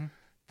deal,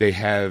 they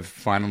have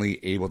finally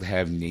able to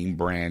have name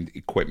brand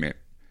equipment.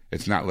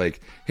 It's not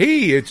like,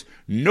 hey, it's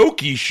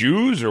Noki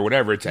shoes or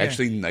whatever. It's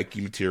actually Nike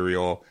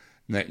material,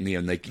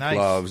 Nike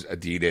gloves,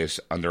 Adidas,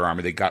 Under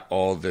Armour. They got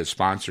all the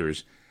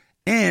sponsors.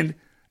 And,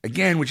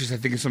 again, which is I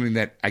think is something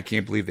that I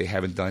can't believe they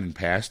haven't done in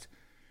past,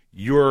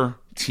 your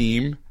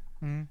team,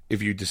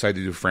 if you decide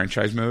to do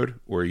franchise mode,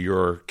 or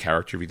your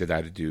character, if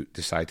you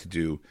decide to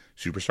do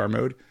superstar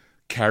mode,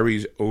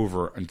 carries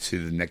over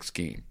into the next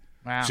game.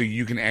 Wow. So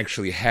you can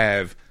actually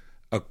have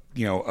a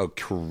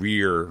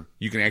career.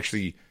 You can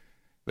actually...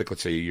 Like,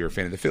 let's say you're a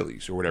fan of the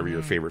Phillies or whatever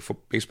your favorite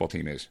baseball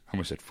team is. I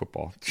almost said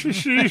football. You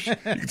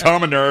can tell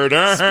I'm a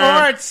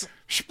nerd.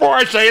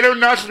 Sports. I know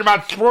nothing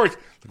about sports.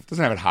 If it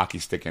doesn't have a hockey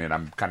stick in it,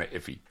 I'm kind of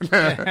iffy.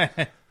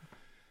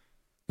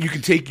 You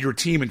can take your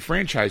team in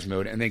franchise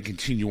mode and then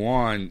continue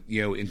on,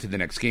 into the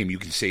next game. You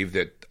can save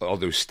all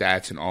those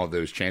stats and all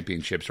those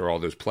championships or all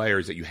those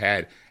players that you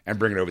had and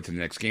bring it over to the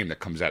next game that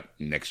comes out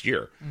next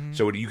year.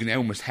 So you can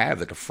almost have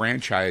like a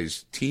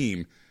franchise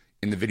team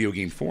in the video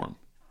game form.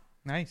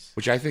 Nice.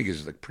 Which I think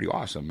is like pretty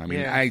awesome. I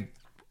mean, I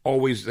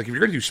always like if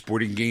you're going to do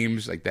sporting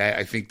games like that,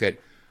 I think that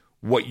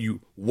what you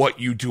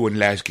do in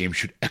last game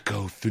should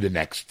echo through the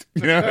next.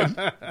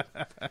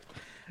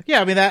 Yeah,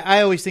 I mean,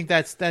 I always think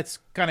that's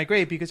kind of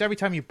great because every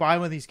time you buy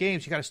one of these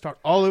games, you got to start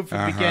all over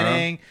from the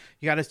beginning.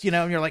 You got to,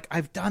 and you're like,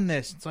 I've done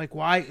this. It's like,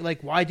 why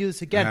do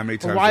this again? How many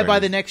times or why buy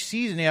the next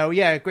season?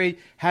 Great,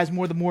 has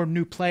more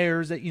new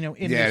players that in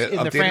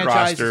the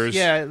franchise, rosters.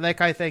 yeah, that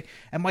kind of thing,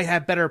 and might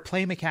have better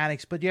play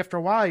mechanics. But after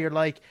a while, you're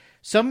like,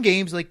 some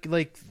games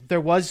like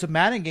there was some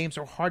Madden games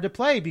are hard to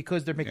play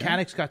because their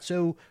mechanics got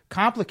so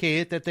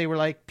complicated that people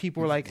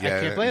were like, I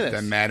can't play this.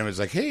 Then Madden was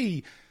like,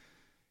 hey.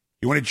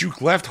 You want to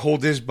juke left,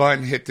 hold this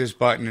button, hit this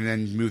button, and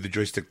then move the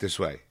joystick this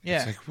way. Yeah.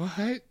 It's like,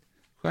 what?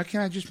 Why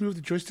can't I just move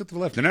the joystick to the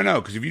left? No,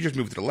 because if you just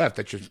move to the left,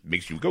 that just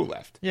makes you go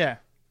left. Yeah.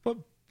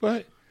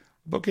 But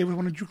okay, we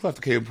want to juke left.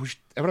 Okay,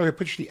 how about I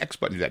push the X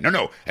button to that?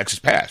 No, X is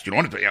passed. You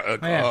don't want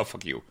to. Oh,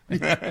 fuck you.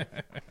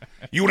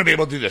 You want to be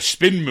able to do the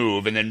spin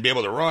move and then be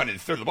able to run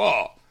and throw the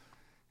ball.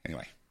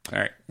 Anyway, all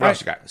right. What else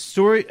you got?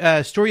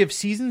 Story of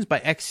Seasons by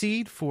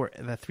Xseed for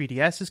the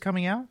 3DS is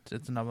coming out.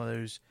 It's another of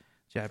those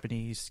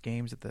Japanese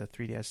games that the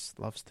 3DS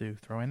loves to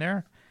throw in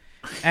there.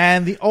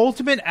 And the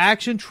Ultimate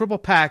Action Triple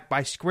Pack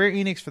by Square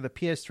Enix for the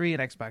PS3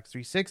 and Xbox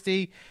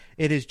 360.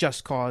 It is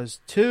Just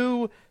Cause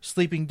 2,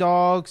 Sleeping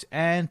Dogs,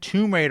 and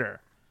Tomb Raider.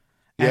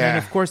 And then,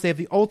 of course, they have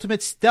the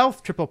Ultimate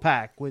Stealth Triple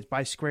Pack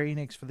by Square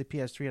Enix for the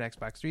PS3 and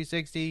Xbox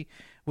 360,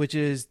 which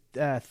is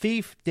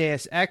Thief,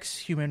 Deus Ex,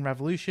 Human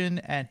Revolution,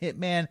 and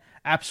Hitman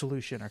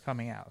Absolution are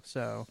coming out.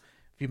 So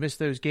if you missed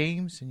those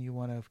games and you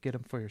want to get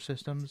them for your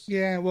systems,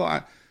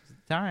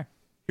 time.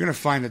 You're going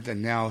to find that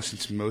now,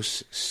 since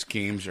most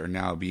games are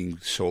now being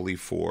solely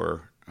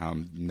for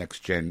next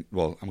gen,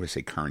 well, I'm going to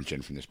say current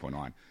gen from this point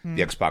on.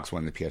 The Xbox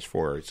One and the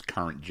PS4, it's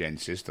current gen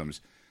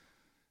systems.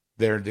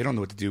 They don't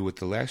know what to do with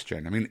the last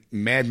gen. I mean,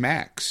 Mad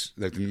Max,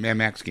 like the Mad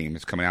Max game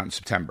that's coming out in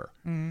September,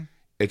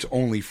 it's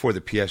only for the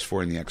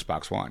PS4 and the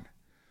Xbox One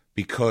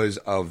because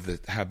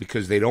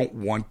they don't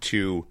want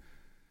to.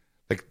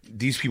 Like,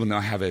 these people now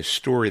have a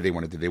story they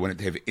want to do. They want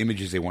to have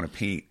images they want to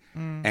paint,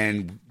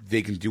 and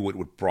they can do it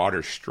with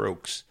broader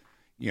strokes,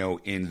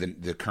 in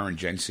the current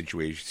gen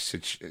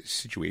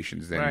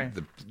situations than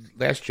the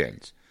last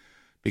gens.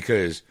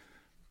 Because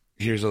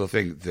here's the other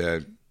thing: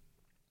 the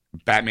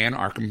Batman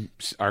Arkham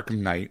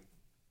Knight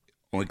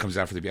only comes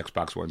out for the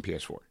Xbox One,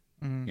 PS4.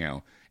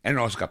 And it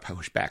also got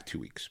pushed back 2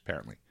 weeks.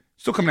 Apparently,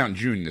 still coming out in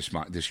June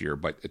this year,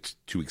 but it's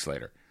 2 weeks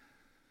later.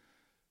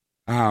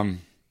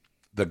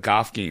 The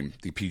golf game,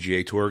 the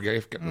PGA Tour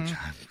game, which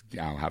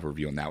I'll have a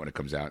review on that when it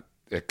comes out.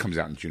 It comes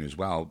out in June as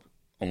well,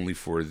 only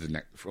for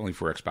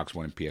Xbox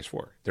One and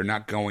PS4. They're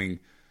not going.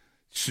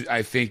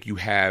 I think you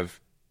have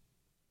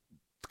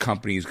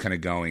companies kind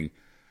of going,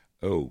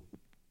 oh,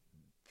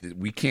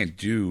 we can't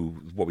do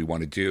what we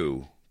want to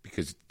do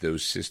because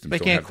those systems. They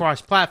can't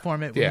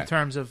cross-platform it in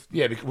terms of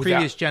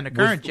previous gen to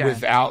current gen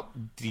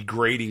without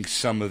degrading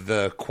some of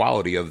the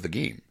quality of the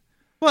game.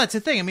 Well, that's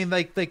the thing. I mean,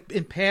 like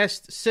in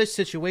past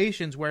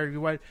situations where you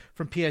went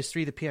from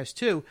PS3 to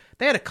PS2,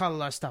 they had to cut a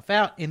lot of stuff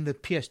out in the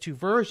PS2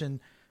 version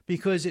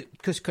because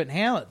it couldn't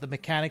handle it. The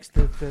mechanics,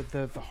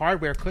 the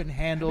hardware couldn't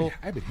handle.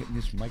 I've been hitting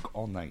this mic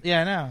all night.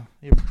 Yeah,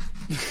 I know.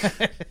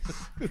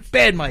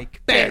 Bad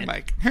mic.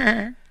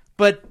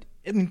 But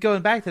I mean,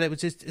 going back to that,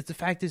 it's the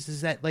fact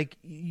is that like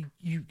you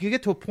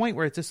get to a point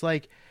where it's just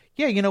like,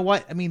 yeah, you know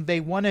what? I mean,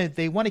 they want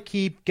to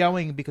keep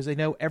going because they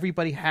know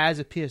everybody has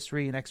a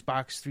PS3 and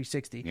Xbox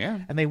 360,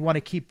 and they want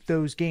to keep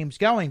those games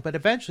going. But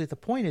eventually, the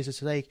point is,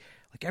 it's like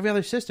every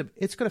other system,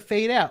 it's going to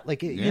fade out.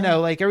 Like you know,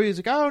 like everybody's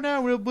like, oh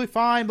no, we'll be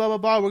fine, blah blah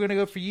blah. We're going to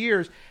go for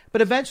years.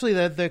 But eventually,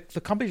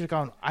 the companies are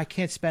going, I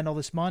can't spend all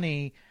this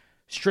money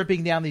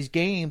stripping down these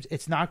games.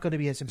 It's not going to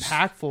be as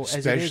impactful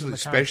as it is in the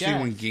current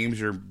gen. When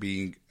games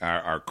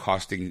are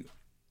costing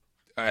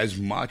as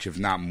much, if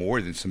not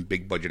more, than some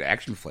big budget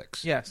action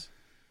flicks. Yes.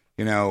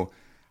 You know,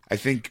 I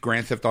think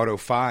Grand Theft Auto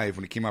 5,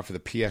 when it came out for the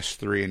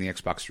PS3 and the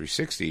Xbox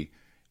 360,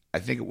 I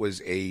think it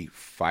was a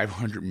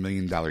 $500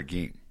 million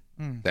game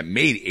that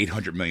made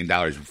 $800 million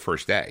the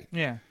first day.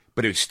 Yeah.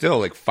 But it was still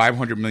like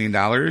 $500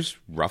 million,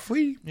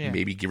 roughly,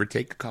 maybe give or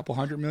take a couple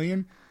 $100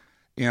 million.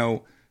 You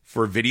know,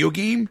 for a video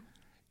game,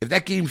 if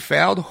that game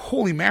failed,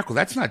 holy mackerel,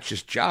 that's not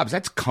just jobs,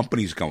 that's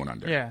companies going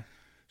under. Yeah.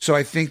 So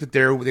I think that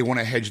they want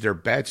to hedge their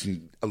bets,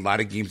 and a lot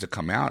of games that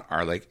come out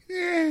are like,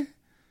 you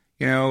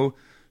know.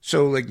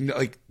 So like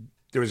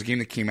there was a game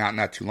that came out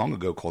not too long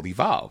ago called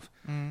Evolve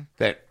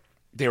that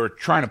they were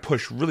trying to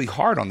push really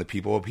hard on the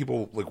people.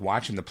 People like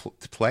watching the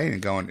play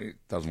and going, it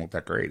doesn't look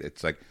that great.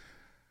 It's like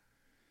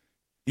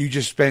you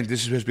just spent.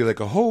 This is supposed to be like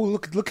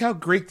look how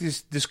great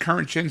this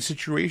current gen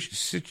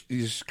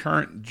this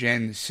current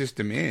gen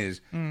system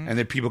is, and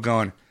then people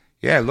going,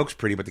 yeah, it looks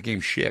pretty, but the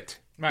game's shit.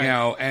 Right. You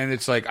know, and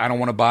it's like I don't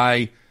want to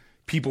buy.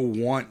 People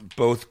want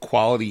both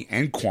quality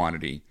and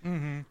quantity,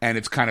 and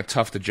it's kind of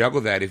tough to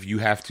juggle that if you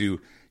have to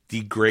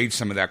degrade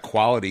some of that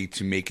quality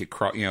to make it,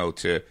 you know,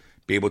 to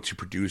be able to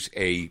produce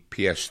a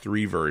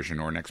PS3 version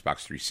or an Xbox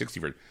 360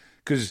 version.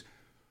 Because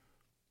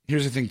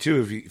here's the thing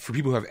too: for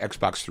people who have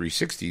Xbox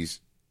 360s,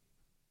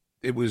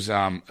 it was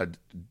a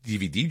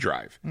DVD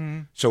drive,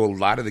 so a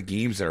lot of the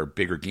games that are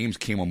bigger games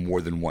came on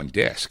more than one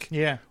disc.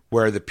 Yeah.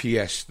 Where the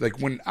PS, like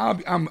when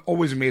I'm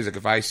always amazed, like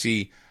if I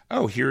see,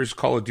 oh, here's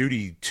Call of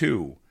Duty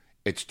 2.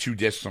 It's 2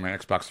 discs on an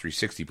Xbox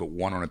 360, but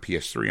one on a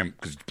PS3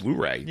 because it's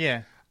Blu-ray.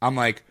 Yeah. I'm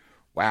like,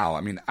 wow.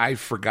 I mean, I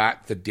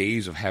forgot the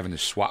days of having to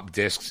swap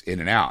discs in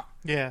and out.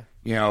 Yeah.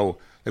 You know,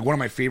 like one of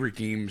my favorite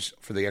games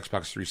for the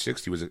Xbox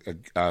 360 was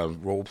a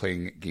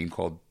role-playing game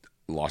called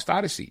Lost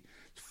Odyssey.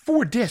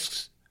 4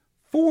 discs.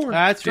 4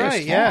 That's discs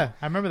right, long. yeah.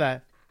 I remember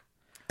that.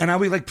 And I'll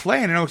be like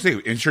playing, and I'll say,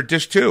 insert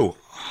disc 2.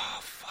 Oh,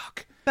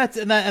 fuck.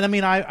 And I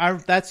mean,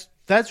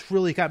 that's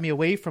really got me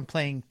away from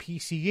playing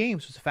PC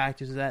games. Was the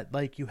fact is that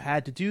like you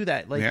had to do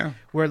that, like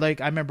where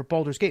like I remember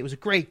Baldur's Gate was a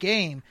great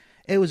game.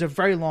 It was a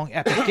very long,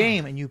 epic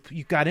game, and you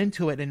got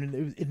into it,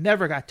 and it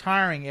never got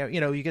tiring.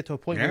 You know, you get to a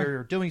point where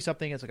you're doing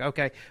something, it's like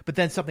okay, but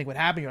then something would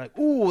happen. You're like,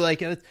 ooh,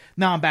 like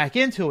now I'm back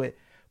into it.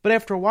 But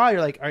after a while,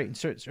 you're like, all right,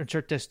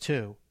 insert disc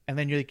 2. And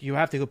then you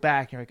have to go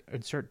back. And you're like,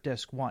 insert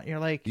disc 1. You're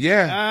like,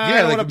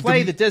 I don't want to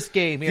play the disc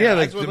game. Here.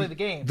 I just want to play the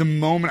game. The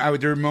moment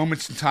there were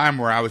moments in time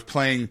where I was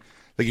playing.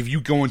 Like if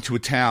you go into a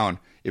town,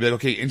 you'd be like,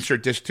 okay,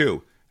 insert disc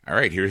 2. All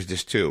right, here's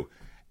disc 2.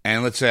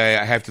 And let's say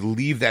I have to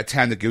leave that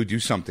town to go do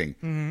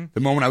something.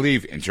 The moment I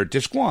leave, insert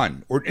disc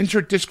 1 or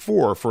insert disc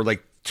 4 for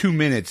like 2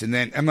 minutes, and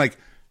then I'm like,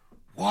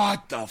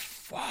 what the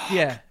fuck?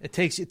 Yeah, it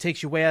takes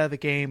you way out of the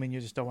game, and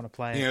you just don't want to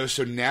play it. You know,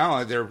 so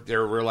now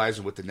they're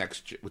realizing with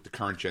the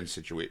current gen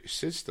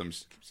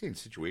systems. I keep saying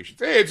situations.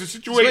 Hey, it's a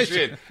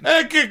situation.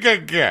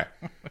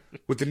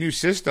 With the new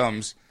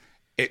systems,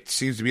 it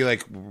seems to be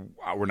like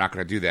we're not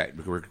going to do that.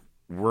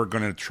 We're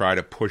going to try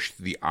to push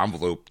the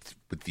envelope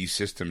with these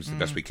systems the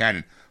best we can,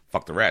 and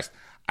fuck the rest.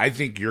 I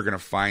think you're going to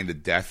find the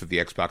death of the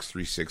Xbox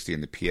 360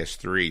 and the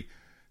PS3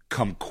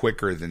 come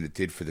quicker than it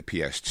did for the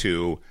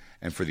PS2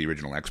 and for the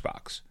original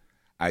Xbox.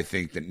 I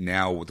think that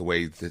now with the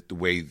way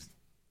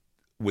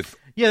with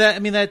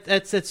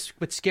that's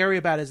what's scary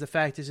about it is the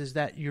fact is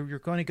that you're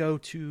going to go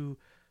to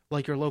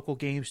like your local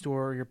game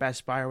store or your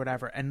Best Buy or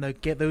whatever, and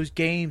get those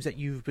games that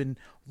you've been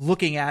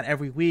looking at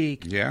every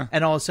week,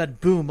 and all of a sudden,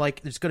 boom!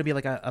 Like there's going to be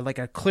like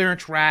a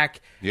clearance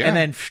rack, and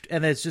then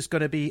it's just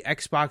going to be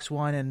Xbox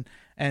One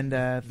and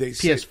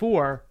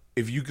PS4.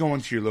 If you go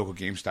into your local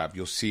GameStop,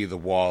 you'll see the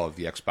wall of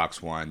the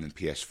Xbox One and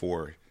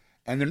PS4,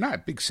 and they're not a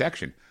big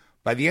section.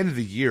 By the end of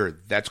the year,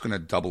 that's going to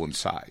double in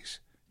size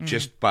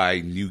just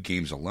by new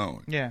games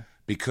alone. Yeah.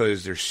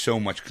 because there's so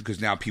much. Because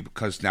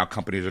now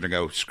companies are gonna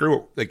go screw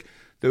it. Like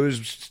those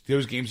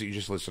games that you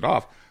just listed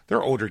off,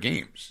 they're older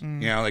games. You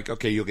know, like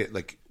okay, you'll get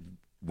like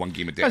one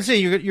game a day. I'd say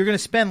you're going to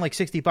spend like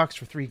 $60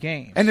 for 3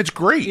 games, and it's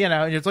great. You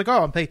know, and it's like,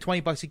 oh, I'm paying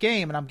 $20 a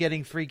game, and I'm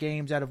getting 3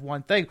 games out of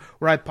one thing.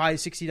 Where I buy a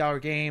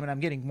 $60 game, and I'm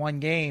getting 1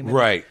 game, and,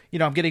 right? You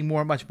know, I'm getting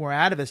much more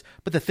out of this.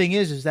 But the thing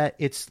is that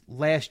it's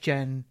last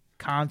gen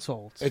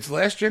consoles. It's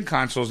last gen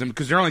consoles, and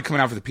because they're only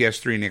coming out for the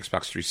PS3 and the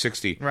Xbox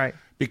 360, right?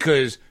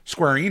 Because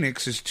Square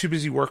Enix is too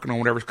busy working on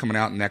whatever's coming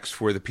out next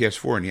for the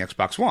PS4 and the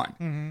Xbox One.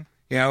 Mm-hmm.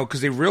 You know,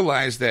 because they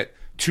realized that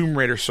Tomb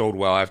Raider sold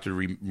well after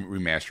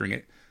remastering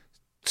it.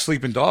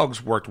 Sleeping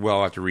Dogs worked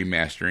well after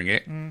remastering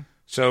it.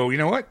 So, you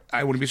know what?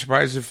 I wouldn't be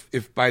surprised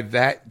if by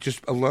that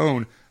just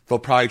alone, they'll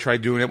probably try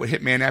doing it with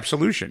Hitman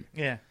Absolution.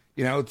 Yeah.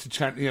 You know, to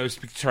try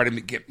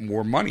to get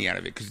more money out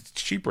of it because it's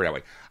cheaper that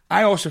way.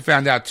 I also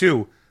found out,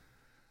 too,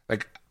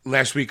 like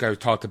last week I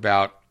talked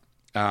about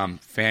Final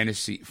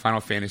Fantasy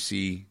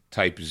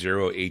Type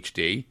 0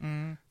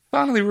 HD.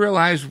 Finally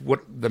realized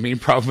what the main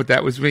problem with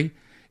that was me.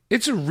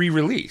 It's a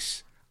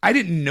re-release. I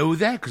didn't know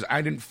that because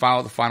I didn't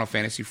follow the Final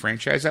Fantasy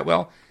franchise that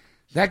well.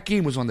 That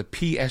game was on the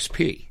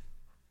PSP.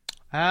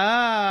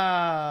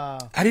 Ah.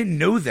 I didn't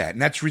know that,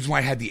 and that's the reason why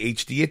I had the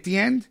HD at the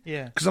end.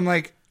 Yeah. Because I'm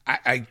like,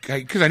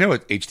 because I know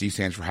what HD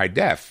stands for high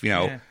def, you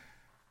know. Yeah.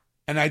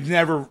 And I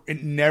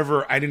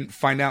didn't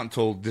find out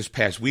until this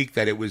past week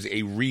that it was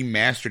a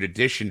remastered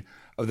edition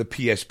of the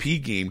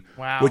PSP game.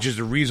 Wow. Which is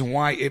the reason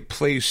why it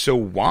plays so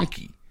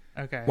wonky.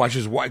 Okay. Which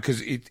is why,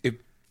 because it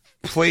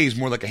plays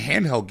more like a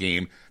handheld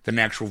game than an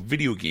actual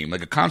video game,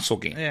 like a console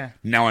game. Yeah.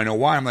 Now I know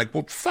why. I'm like,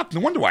 well, fuck, no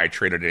wonder why I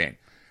traded it in.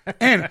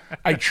 And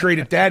I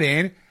traded that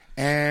in,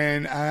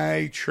 and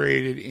I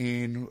traded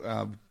in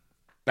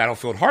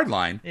Battlefield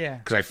Hardline. Yeah.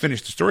 Because I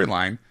finished the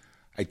storyline.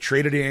 I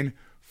traded in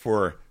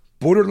for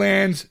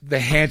Borderlands: The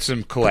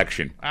Handsome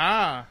Collection.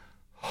 Ah.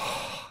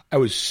 I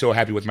was so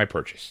happy with my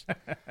purchase.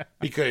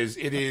 Because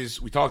it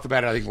is, we talked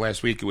about it, I think,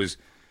 last week. It was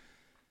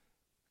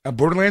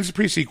Borderlands the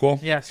pre-sequel.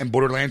 Yes. And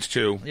Borderlands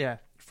 2. Yeah.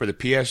 For the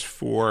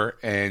PS4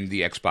 and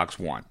the Xbox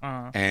One.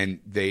 And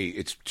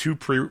it's 2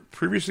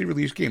 previously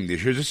released games.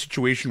 Here's a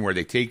situation where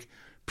they take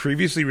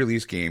previously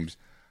released games,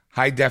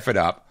 high def it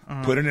up,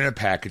 put it in a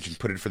package, and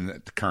put it for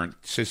the current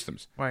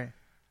systems. Right.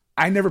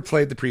 I never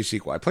played the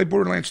pre-sequel. I played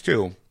Borderlands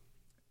 2,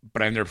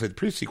 but I never played the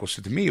pre-sequel.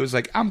 So to me, it was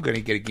like, I'm going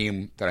to get a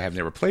game that I have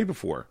never played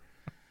before.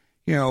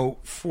 You know,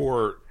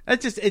 for...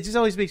 It just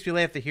always makes me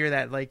laugh to hear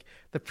that, like,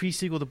 the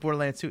pre-sequel to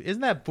Borderlands 2.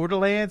 Isn't that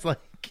Borderlands? Like,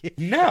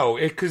 no,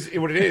 because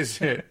what it is,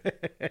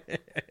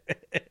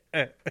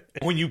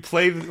 when you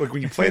play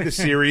the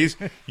series,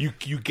 you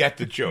get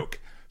the joke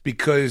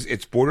because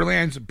it's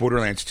Borderlands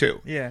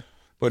 2. Yeah.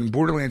 But in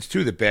Borderlands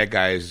 2, the bad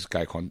guy is this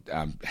guy called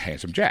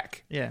Handsome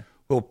Jack. Yeah.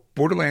 Well,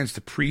 Borderlands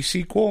the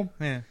pre-sequel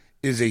Yeah.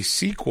 is a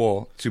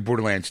sequel to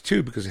Borderlands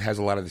 2 because it has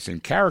a lot of the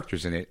same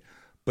characters in it,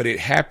 but it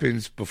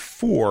happens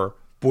before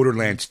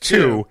Borderlands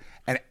 2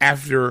 and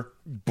after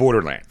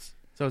Borderlands.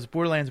 So it's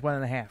Borderlands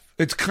 1.5.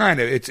 It's kind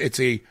of it's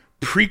a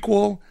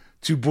prequel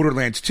to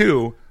Borderlands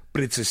 2,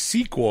 but it's a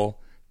sequel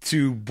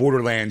to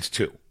Borderlands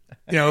 2.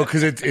 You know,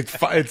 because it's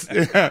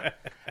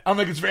I'm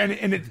like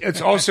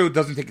it's also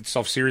doesn't take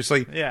itself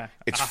seriously. Yeah,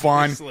 it's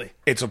obviously. fun.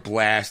 It's a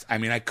blast. I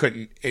mean,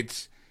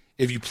 if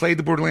you played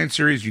the Borderlands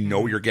series, you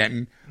know what you're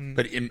getting.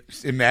 But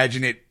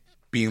imagine it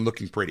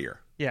looking prettier.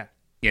 Yeah.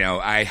 You know,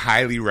 I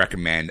highly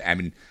recommend. I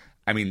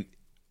mean,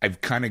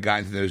 I've kind of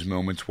gotten to those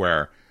moments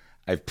where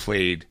I've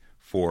played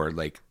for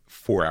like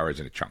 4 hours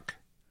in a chunk.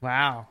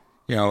 Wow.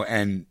 You know,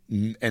 and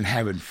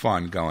having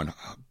fun going.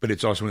 But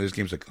it's also one of those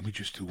games like, let me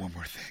just do one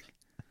more thing.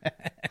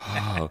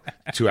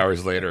 2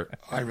 hours later,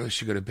 I really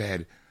should go to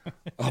bed.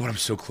 Oh, but I'm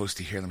so close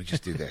to here. Let me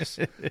just do this.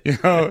 You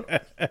know,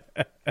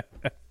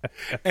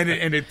 and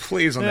it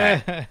plays on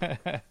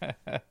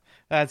that.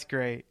 That's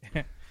great.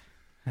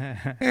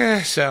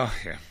 So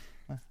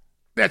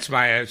that's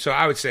my. So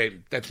I would say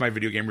that's my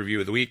video game review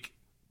of the week.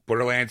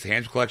 Borderlands: The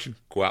Handsome Collection.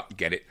 Go out and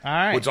get it. All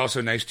right. What's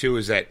also nice too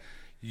is that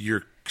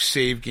your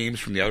save games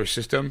from the other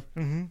system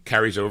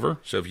carries over.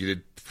 So if you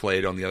did play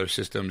it on the other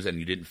systems and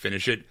you didn't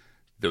finish it,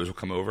 those will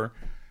come over.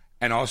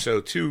 And also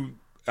too,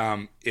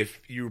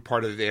 if you were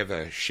part of, they have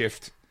a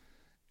shift.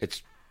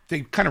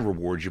 They kind of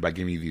reward you by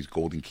giving you these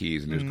golden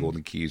keys, and those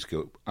golden keys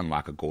go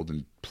unlock a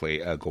golden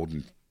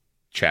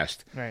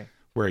chest, Right.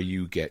 where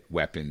you get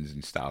weapons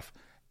and stuff.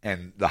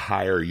 And the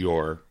higher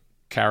your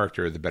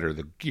character, the better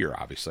the gear,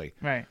 obviously.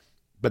 Right.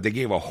 But they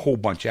gave a whole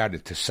bunch out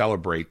to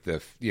celebrate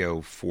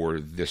for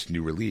this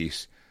new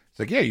release. It's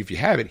like, yeah, if you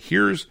have it,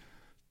 here's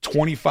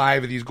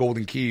 25 of these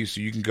golden keys,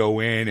 so you can go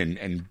in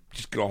and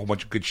just get a whole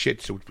bunch of good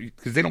shit. So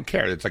because they don't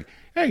care, it's like,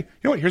 hey, you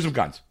know what? Here's some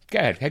guns. Go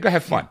ahead, go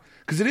have fun.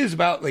 Because it is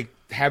about like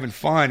having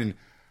fun. And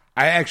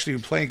I actually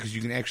am playing because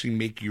you can actually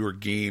make your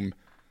game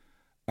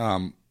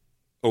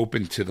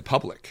open to the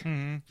public.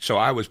 So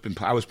I was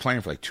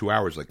playing for like 2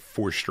 hours, like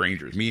 4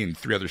 strangers, me and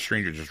 3 other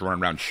strangers just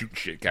running around shooting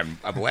shit, having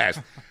a blast.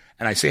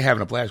 And I say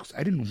having a blast because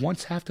I didn't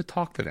once have to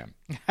talk to them.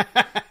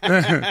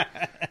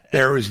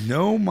 There was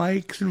no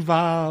mics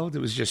involved. It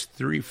was just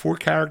 3-4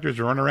 characters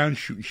running around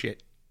shooting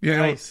shit. You know?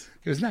 Nice.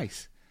 It was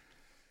nice.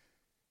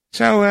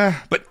 So,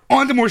 but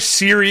on the more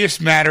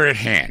serious matter at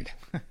hand.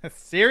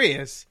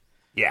 Serious?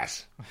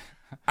 Yes.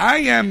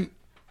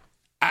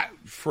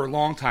 For a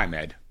long time,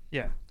 Ed,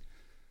 Yeah.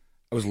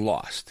 I was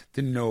lost.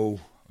 I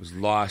was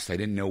lost. I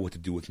didn't know what to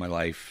do with my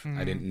life.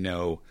 I didn't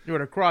know. You were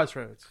at a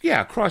crossroads.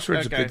 Yeah,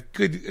 crossroads is Okay.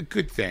 a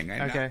good thing.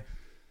 Okay.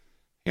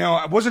 You know,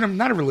 I'm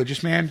not a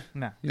religious man.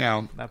 No.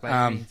 No. Not by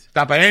any means.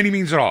 Not by any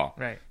means at all.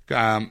 Right.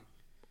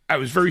 I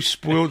was very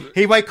spoiled.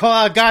 He might call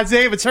out God's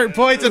name at certain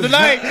points of the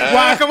night.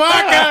 Waka waka. All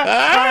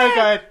right,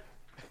 go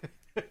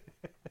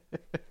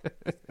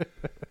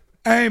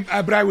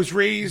ahead. But I was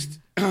raised.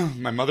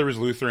 My mother was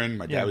Lutheran.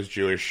 My dad Yeah. was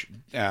Jewish.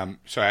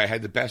 So I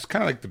had the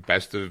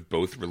best of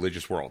both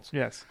religious worlds.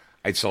 Yes.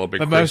 I'd celebrate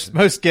But Christmas.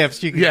 most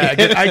gifts you can Yeah,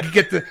 get. I could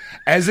get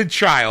as a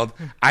child,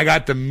 I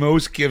got the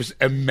most gifts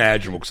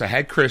imaginable because I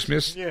had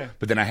Christmas,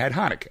 but then I had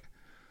Hanukkah.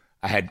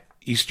 I had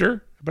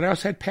Easter, but I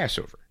also had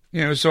Passover.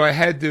 You know, so I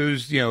had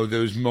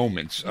those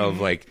moments of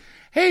like,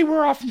 hey,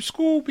 we're off from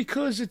school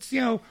because it's,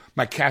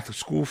 my Catholic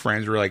school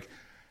friends were like,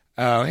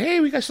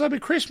 hey, we got to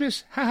celebrate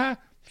Christmas. Haha.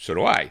 So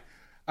do I.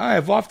 I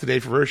have off today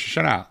for Rosh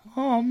Hashanah.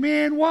 Oh,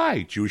 man,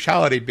 why? Jewish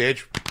holiday,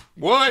 bitch.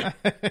 What?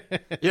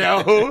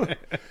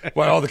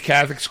 While all the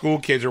Catholic school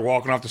kids are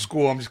walking off to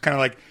school, I'm just kind of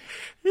like,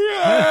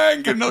 yeah, I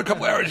can get another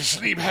couple hours of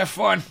sleep, have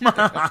fun.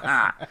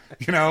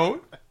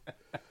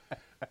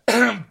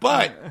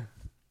 But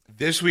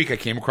this week I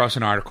came across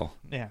an article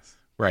Yes.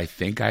 where I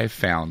think I have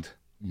found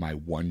my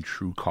one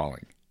true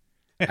calling.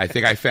 I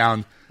think I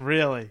found,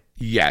 Really?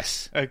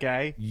 yes.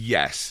 Okay.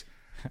 Yes.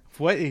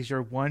 What is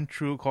your one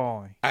true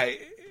calling?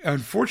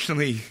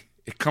 Unfortunately,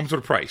 it comes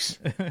with a price.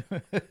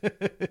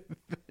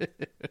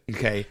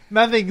 Okay.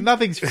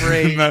 Nothing's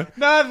free. No.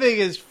 Nothing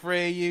is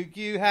free.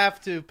 You have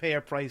to pay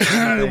a price. For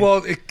everything.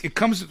 Well, it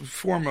comes in the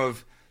form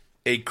of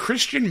a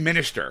Christian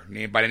minister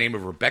named by the name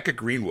of Rebecca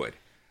Greenwood.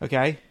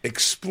 Okay.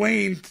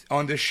 Explained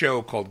on this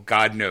show called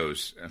God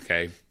Knows.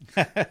 Okay.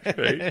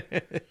 Right?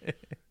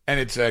 And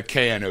it's a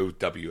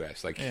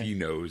KNOWS, like he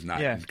knows,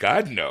 not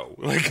God know.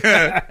 Like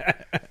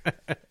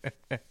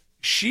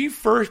she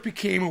first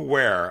became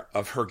aware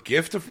of her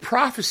gift of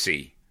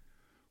prophecy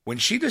when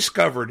she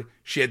discovered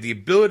she had the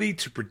ability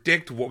to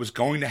predict what was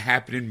going to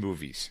happen in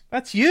movies.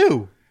 That's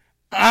you.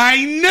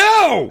 I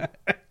know.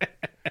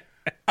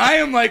 I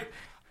am like,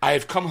 I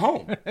have come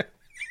home.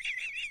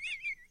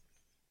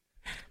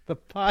 The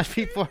pod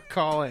people are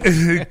calling.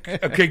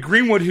 Okay,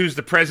 Greenwood, who's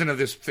the president of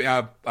this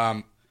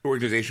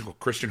organization called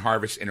Christian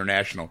Harvest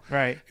International,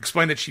 Right.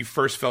 explained that she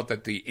first felt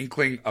that the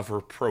inkling of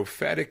her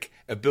prophetic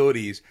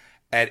abilities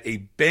at a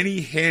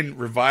Benny Hinn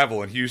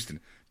revival in Houston.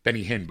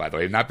 Benny Hinn, by the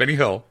way, not Benny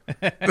Hill.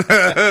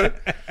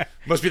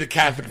 Must be the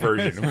Catholic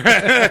version.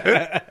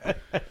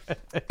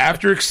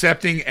 After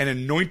accepting an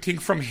anointing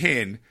from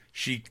Hinn,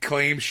 she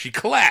claims she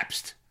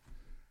collapsed.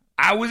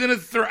 I was in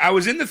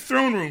the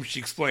throne room, she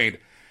explained.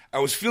 I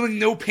was feeling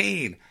no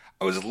pain.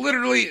 I was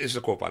literally, this is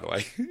a quote, by the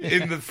way,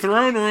 in the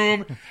throne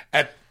room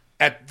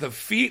at the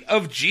feet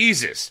of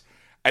Jesus.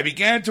 I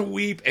began to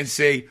weep and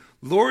say,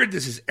 Lord,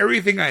 this is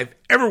everything I've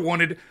ever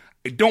wanted.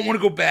 I don't want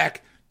to go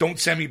back. Don't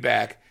send me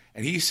back.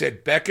 And he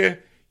said, Becca,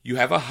 you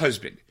have a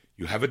husband.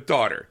 You have a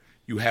daughter.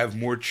 You have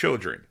more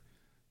children.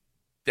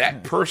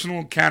 That personal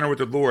encounter with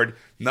the Lord,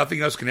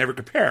 nothing else can ever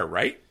compare,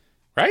 right?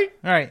 Right?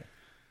 All right.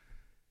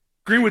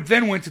 Greenwood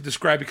then went to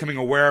describe becoming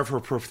aware of her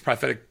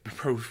prophetic, the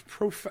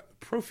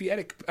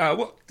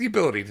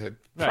ability to,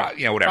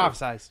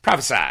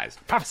 prophesize.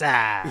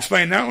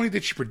 Explain not only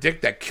did she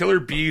predict that killer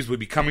bees would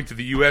be coming to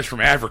the U.S.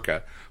 from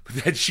Africa, but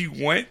that she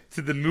went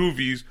to the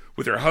movies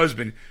with her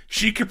husband.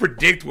 She could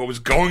predict what was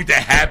going to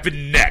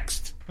happen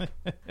next.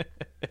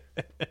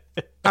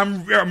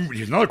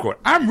 Here's another quote.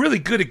 I'm really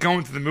good at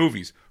going to the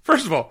movies.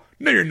 First of all,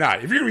 no, you're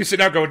not. If you're going to be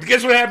sitting out going,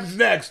 guess what happens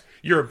next?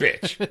 You're a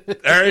bitch.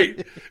 All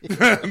right?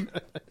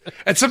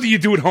 That's something you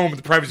do at home, at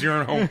the privacy of your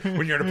own home,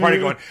 when you're at a party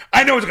going,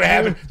 I know what's going to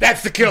happen.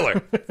 That's the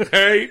killer. All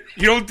right?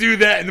 You don't do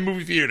that in the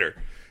movie theater.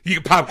 You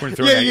get popcorn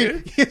thrown at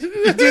you. You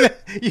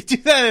do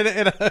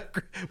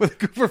that with a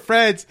group of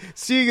friends,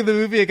 seeing the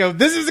movie and go,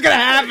 this is going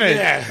to happen.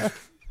 Yeah.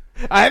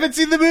 I haven't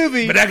seen the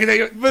movie, But I can tell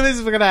you, but this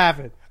is going to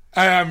happen.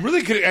 I'm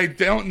really good. I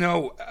don't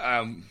know.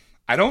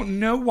 I don't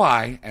know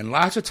why. And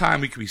lots of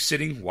time we could be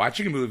sitting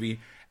watching a movie,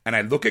 and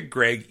I look at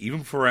Greg even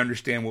before I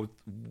understand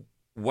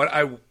what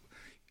I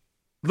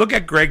look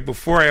at Greg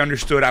before I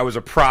understood I was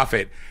a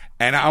prophet,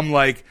 and I'm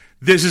like,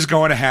 this is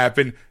going to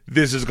happen.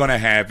 This is going to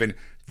happen.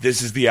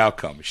 This is the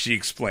outcome. She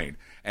explained,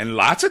 and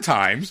lots of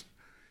times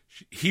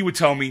he would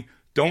tell me,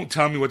 "Don't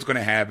tell me what's going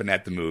to happen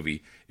at the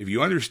movie. If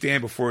you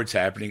understand before it's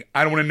happening,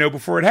 I don't want to know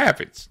before it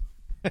happens."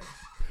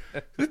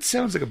 That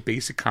sounds like a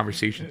basic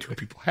conversation two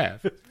people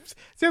have.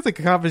 Sounds like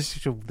a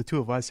conversation the two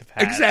of us have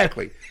had.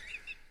 Exactly.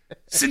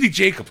 Cindy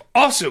Jacob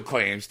also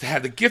claims to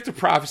have the gift of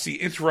prophecy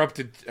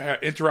interrupted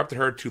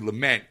her to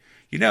lament.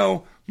 You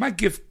know, my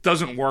gift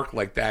doesn't work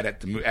like that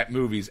at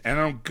movies, and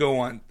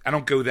I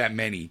don't go that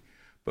many.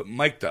 but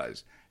Mike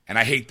does, and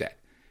I hate that.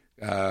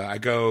 I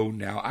go,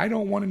 now I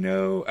don't want to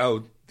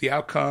know the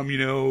outcome.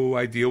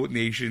 I deal with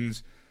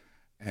nations,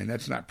 and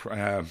that's not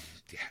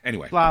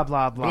anyway. Blah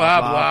blah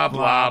blah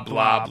blah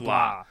blah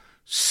blah.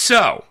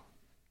 So,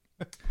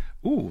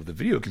 the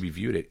video can be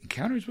viewed at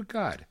Encounters with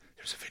God.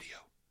 There's a video.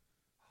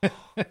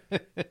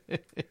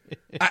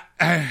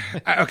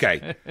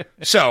 Okay,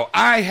 so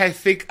I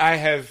think I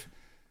have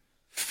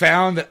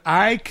found that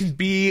I can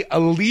be a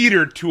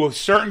leader to a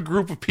certain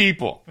group of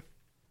people.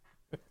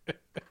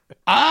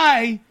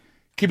 I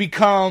can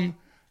become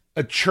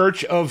a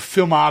church of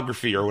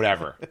filmography or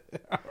whatever.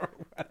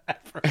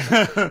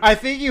 I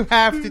think you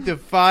have to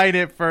define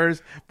it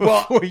first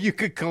before you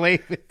could claim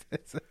it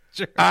as a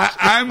church.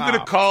 I'm going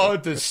to call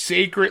it the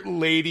Sacred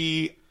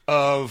Lady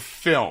of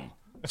Film.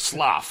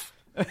 Sloth.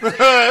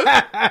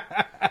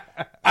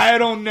 I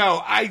don't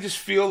know. I just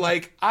feel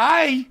like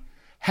I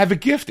have a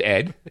gift,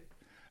 Ed.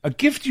 A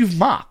gift you've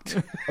mocked.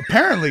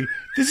 Apparently,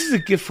 this is a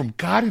gift from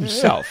God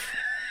himself.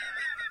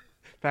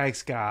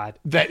 Thanks, God.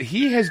 That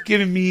he has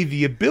given me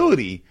the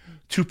ability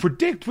to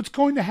predict what's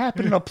going to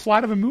happen in a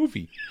plot of a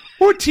movie.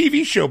 Or a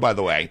TV show, by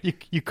the way.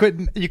 You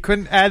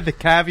couldn't add the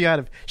caveat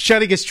of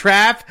shutting his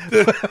trap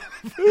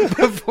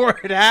before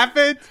it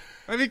happened?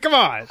 I mean, come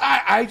on.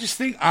 I just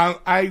think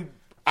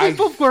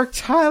People worked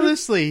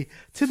tirelessly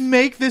to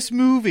make this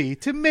movie,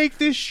 to make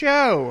this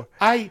show.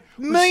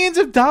 Millions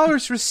of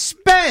dollars were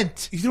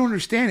spent. You don't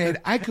understand,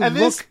 Ed. I could and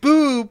look. This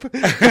boob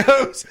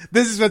goes,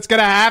 this is what's going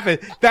to happen.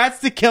 That's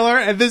the killer,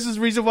 and this is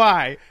the reason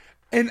why.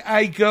 And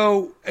I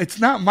go, it's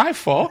not my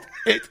fault.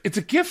 It's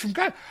a gift from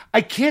God.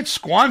 I can't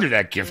squander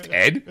that gift,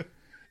 Ed.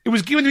 It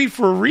was given to me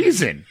for a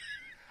reason.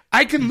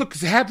 I can look,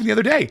 it happened the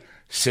other day.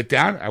 Sit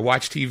down, I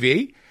watch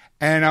TV,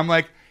 and I'm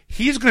like,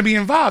 he's going to be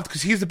involved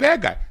because he's the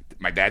bad guy.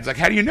 My dad's like,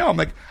 how do you know? I'm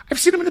like, I've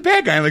seen him in the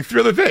bad guy in like 3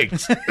 other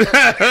things.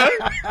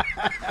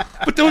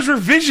 But those were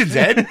visions,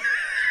 Ed.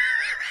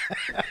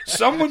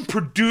 Someone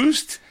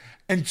produced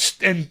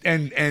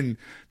and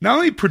not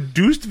only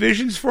produced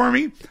visions for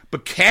me,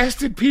 but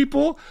casted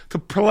people to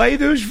play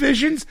those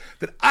visions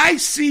that I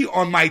see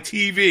on my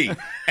TV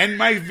and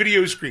my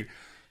video screen.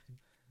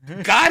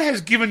 God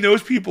has given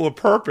those people a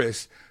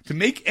purpose to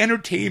make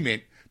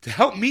entertainment, to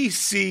help me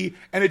see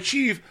and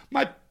achieve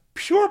my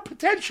pure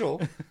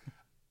potential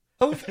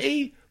of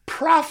a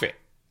prophet.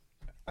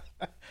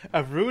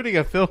 Of ruining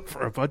a film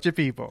for a bunch of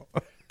people.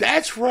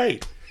 That's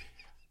right.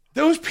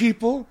 Those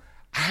people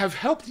have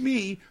helped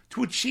me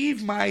to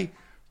achieve my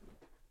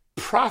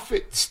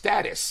prophet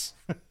status.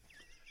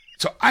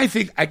 So I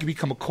think I can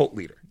become a cult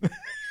leader.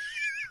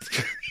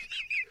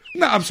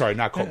 No, I'm sorry,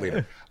 not cult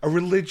leader. A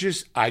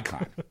religious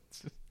icon.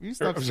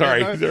 I'm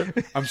sorry.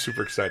 I'm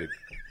super excited.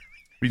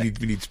 We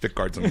need spit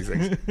guards on these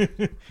things.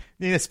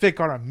 Need a spit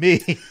guard on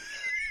me.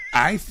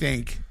 I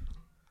think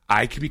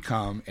I could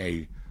become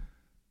a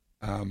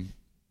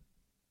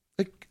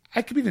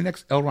I could be the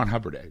next L. Ron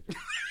Hubbard.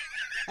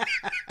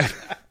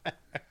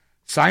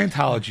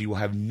 Scientology will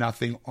have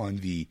nothing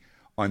on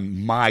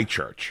my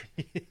church.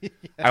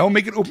 I will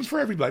make it open for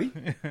everybody.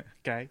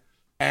 Okay.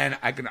 And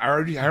I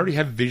already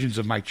have visions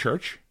of my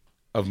church,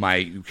 of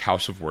my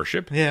house of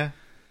worship. Yeah.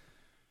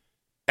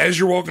 As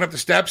you're walking up the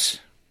steps,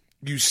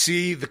 you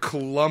see the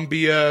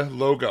Columbia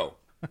logo.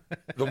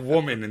 The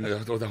woman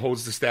that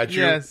holds the statue.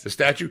 Yes. The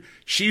statue.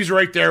 She's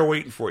right there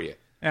waiting for you.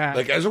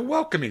 Like as a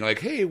welcoming, like,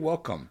 hey,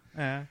 welcome.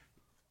 Yeah.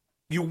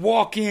 You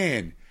walk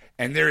in,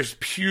 and there's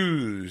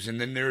pews, and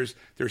then there's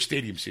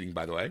stadium seating,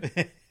 by the way,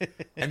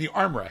 and the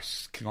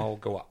armrests can all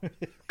go up.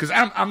 Because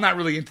I'm not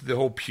really into the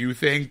whole pew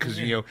thing, because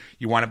you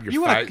want up your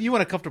you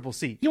want a comfortable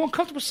seat. You want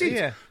comfortable seats.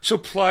 Yeah. So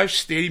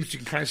plush stadiums, you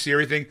can kind of see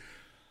everything,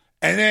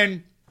 and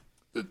then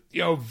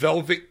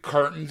velvet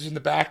curtains in the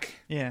back.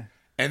 Yeah.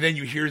 And then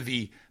you hear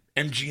the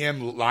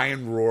MGM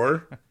lion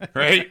roar,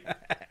 right?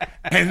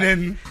 and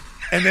then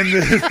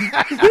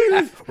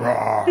the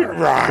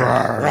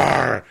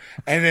roar.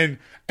 And then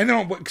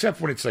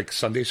except when it's like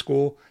Sunday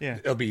school,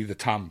 it'll be the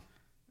Tom.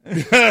 It'll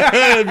be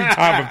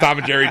Tom from Tom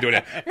and Jerry doing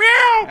it.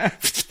 Meow.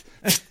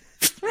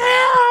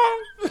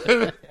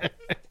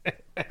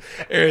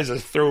 There's a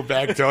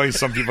throwback toy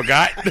some people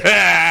got.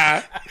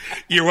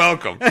 You're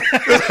welcome.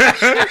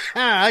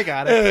 I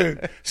got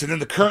it. So then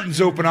the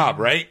curtains open up,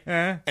 right?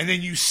 And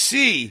then you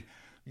see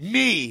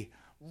me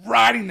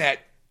riding that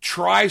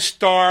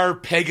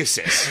TriStar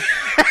Pegasus.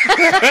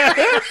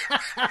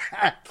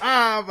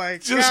 Oh my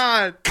Just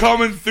God.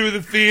 coming through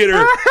the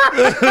theater.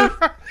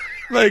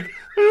 Like,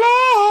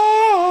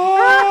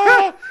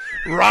 la,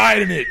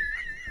 riding it.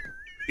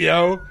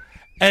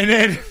 And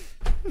then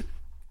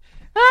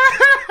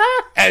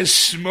as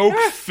smoke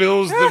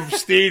fills the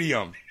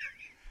stadium,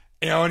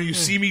 and you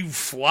see me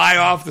fly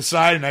off the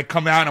side, and I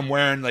come out and I'm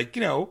wearing like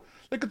a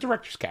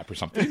director's cap or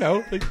something,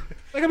 like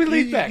I mean,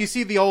 laid back. You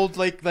see the old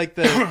like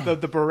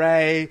the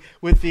beret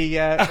with the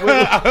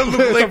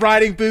with the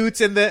riding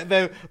boots and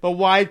the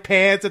wide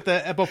pants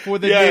before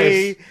the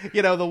knee,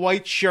 the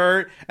white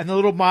shirt and the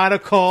little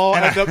monocle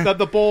and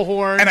the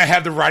bullhorn, and I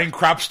have the riding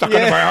crop stuck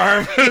under my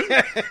arm.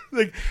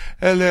 Like,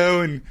 hello,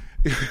 and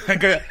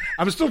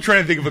I'm still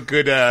trying to think of a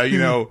good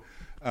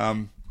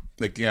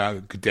Like,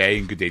 good day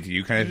and good day to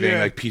you kind of thing.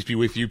 Like, peace be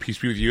with you, peace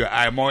be with you.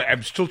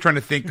 I'm still trying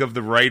to think of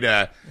the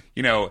right,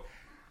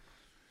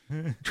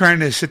 trying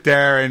to sit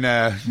there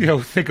and,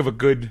 think of a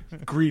good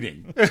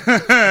greeting.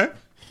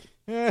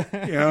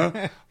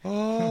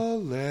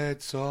 Oh,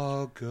 let's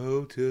all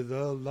go to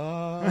the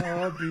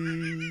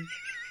lobby.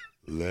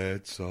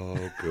 Let's all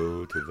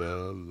go to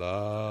the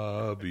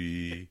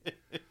lobby.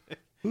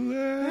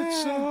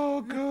 Let's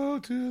all go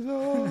to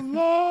the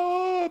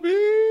lobby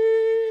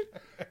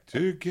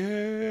to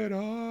get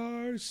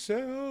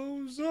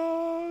ourselves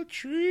a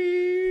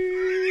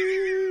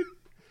treat.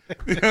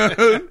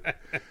 Those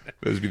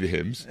would be the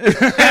hymns.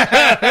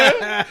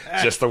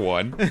 Just the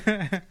one.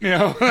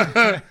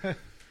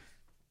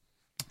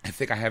 I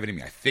think I have it in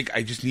me. I think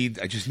I just need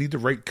the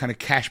right kind of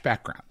cash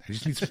background. I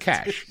just need some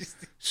cash.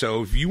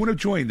 So if you want to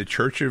join the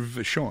Church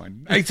of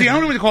Sean, I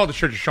don't really call it the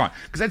Church of Sean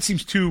because that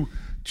seems too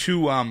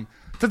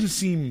doesn't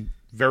seem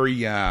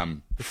very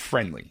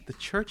friendly. The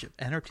Church of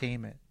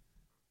Entertainment.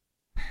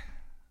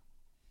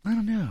 I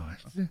don't know.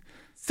 It's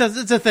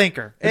a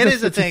thinker.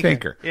 It's a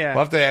thinker. Yeah.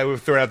 We'll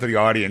throw it out to the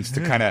audience to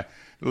kind of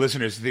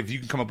listeners. If you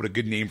can come up with a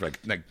good name for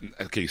like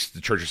okay,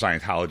 the Church of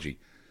Scientology.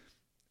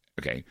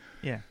 Okay.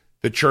 Yeah.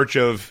 The Church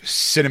of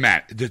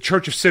Cinema. The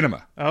Church of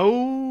Cinema.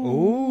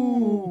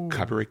 Oh.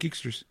 Copyright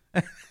Geeksters.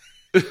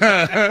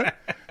 The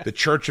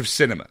Church of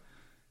Cinema.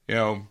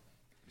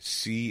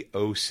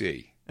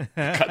 COC. Cut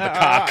the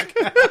cock.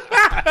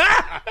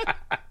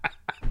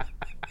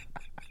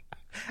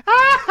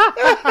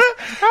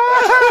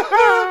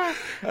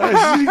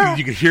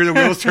 You can hear the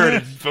wheels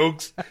turning,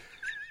 folks.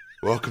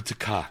 Welcome to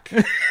Cock.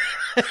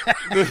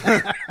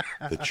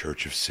 The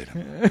Church of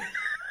Cinema.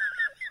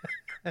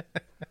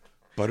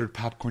 Buttered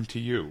popcorn to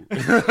you.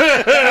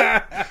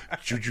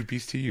 Juju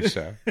beast to you,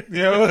 sir.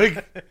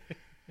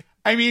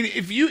 I mean,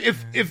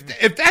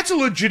 if that's a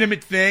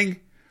legitimate thing,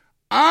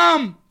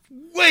 I'm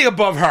way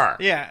above her.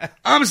 Yeah.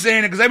 I'm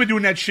saying it because I've been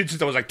doing that shit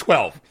since I was like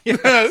 12.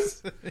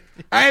 Yes.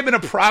 I have been a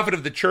prophet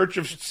of the Church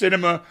of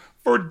Cinema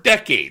for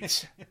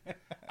decades.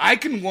 I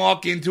can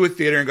walk into a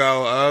theater and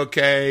go,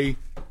 okay,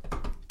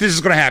 this is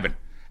going to happen.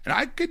 And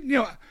I could,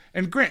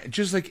 and grant,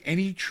 just like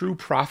any true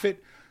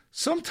prophet,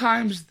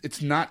 sometimes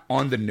it's not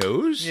on the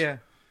nose. Yeah.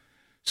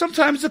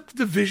 Sometimes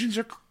the visions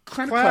are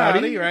kind of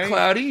cloudy, right?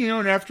 Cloudy,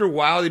 and after a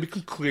while they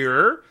become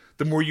clearer.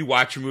 The more you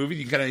watch a movie,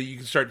 you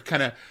can start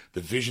the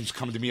visions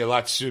come to me a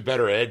lot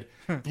better, Ed.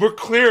 More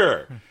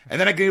clearer,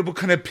 and then I can able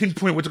kind of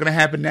pinpoint what's going to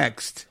happen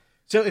next.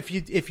 So if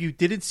you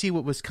didn't see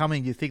what was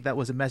coming, you think that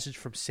was a message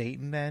from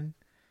Satan then?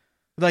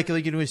 So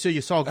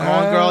you saw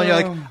Gone Girl, and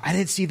you're like, I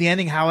didn't see the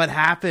ending, how it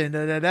happened.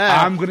 Da, da,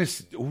 da. I'm gonna.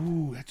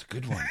 Ooh, that's a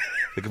good one.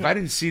 Like if I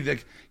didn't see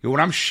when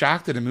I'm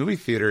shocked at a movie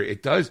theater,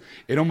 it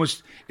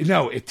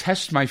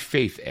tests my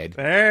faith, Ed.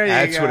 There you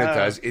That's go. what it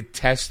does. It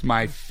tests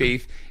my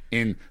faith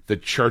in the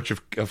Church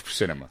of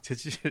Cinema.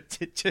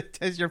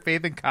 Test your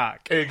faith in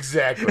cock.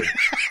 Exactly.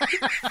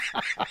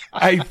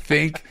 I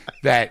think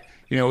that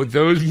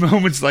those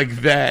moments like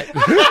that.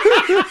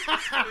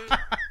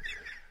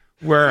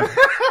 Where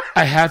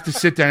I have to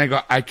sit there and I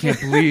go, I can't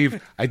believe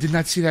I did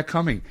not see that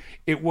coming.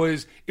 It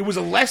was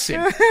a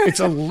lesson. It's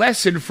a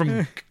lesson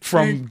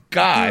from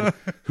God,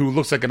 who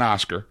looks like an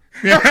Oscar.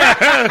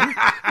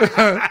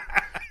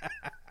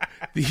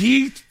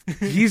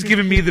 He's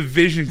giving me the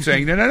vision,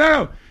 saying,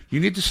 no, you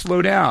need to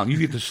slow down. You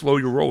need to slow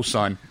your roll,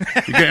 son.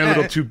 You're getting a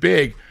little too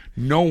big.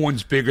 No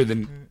one's bigger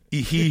than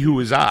he who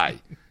is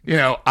I.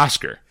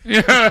 Oscar.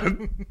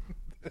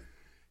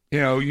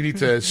 You need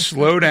to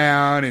slow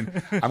down,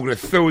 and I'm going to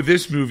throw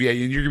this movie at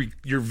you, and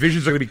your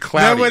visions are going to be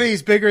cloudy.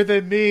 Nobody's bigger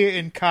than me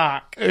in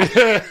cock.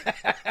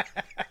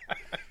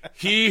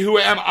 He who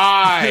am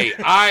I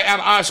am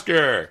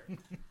Oscar.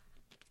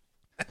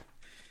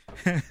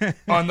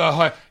 On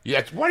the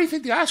why do you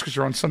think the Oscars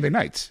are on Sunday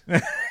nights?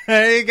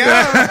 There you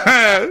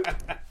go.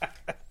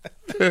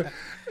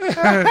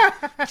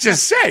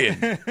 Just saying.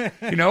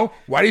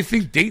 Why do you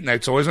think date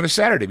night's always on a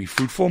Saturday? Be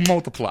fruitful and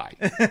multiply.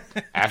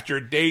 After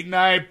a date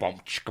night, boom,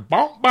 chicka,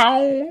 boom,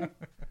 boom.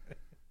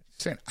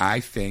 Saying, I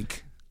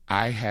think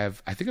I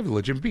have a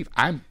legitimate beef.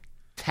 I'm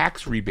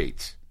tax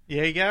rebates.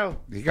 There you go.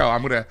 There you go.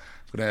 I'm gonna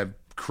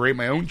create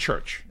my own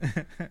church,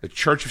 the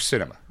Church of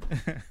Cinema.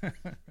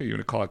 You're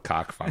gonna call it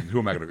cock? Fine. Who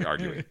am I gonna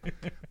argue with?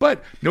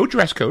 But no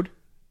dress code.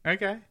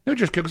 Okay. No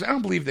dress code because I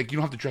don't believe that you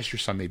don't have to dress your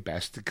Sunday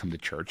best to come to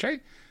church.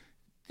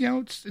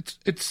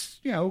 It's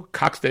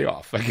cock's day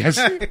off, I guess.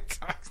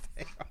 Cock's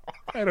day off.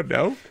 I don't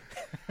know.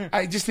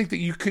 I just think that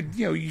you could,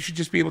 you should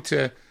just be able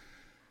to.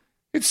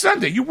 It's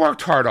Sunday. You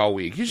worked hard all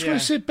week. You just want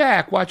to sit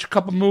back, watch a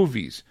couple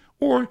movies,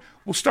 or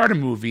we'll start a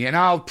movie and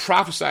I'll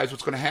prophesize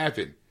what's going to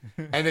happen,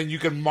 and then you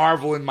can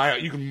marvel in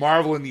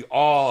the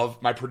awe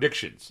of my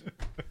predictions.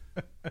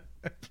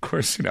 Of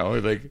course,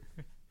 like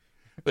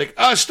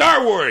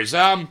Star Wars.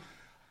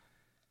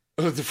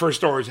 The first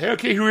Star Wars. Hey,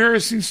 okay, who here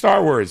has seen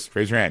Star Wars?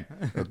 Raise your hand.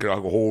 Look at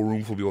a whole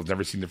room full of people who've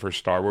never seen the first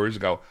Star Wars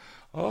and go,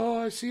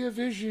 oh, I see a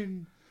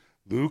vision.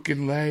 Luke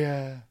and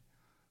Leia,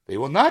 they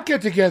will not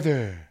get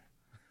together.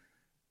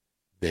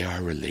 They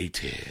are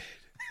related.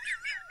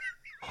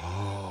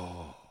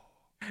 Oh.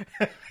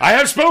 I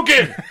have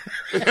spoken.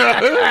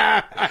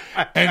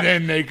 And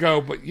then they go,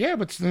 but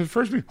it's the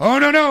first movie. Oh,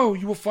 no,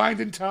 you will find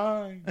in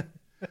time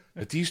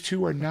that these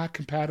two are not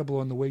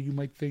compatible in the way you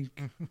might think.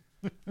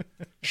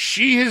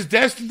 She is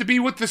destined to be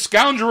with the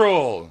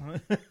scoundrel.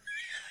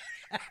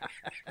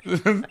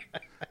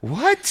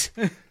 What?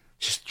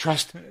 Just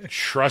trust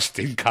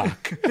in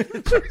cock.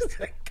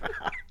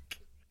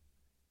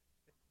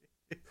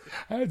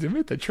 I have to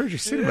admit that Church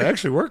of Cinema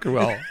actually working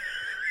well.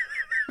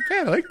 Okay,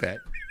 I like that.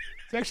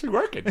 It's actually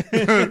working.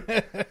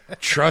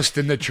 Trust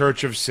in the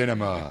Church of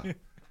Cinema. And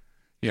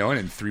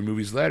then 3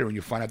 movies later, when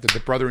you find out that the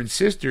brother and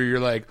sister, you're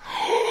like,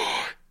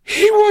 oh,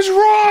 he was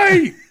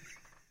right.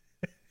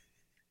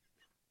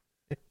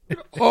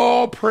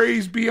 All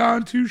praise be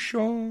unto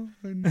Sean.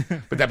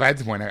 But at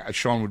that point,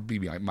 Sean would be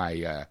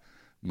my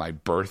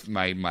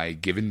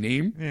given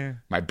name. Yeah.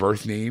 My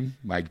birth name.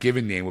 My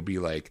given name would be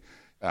like,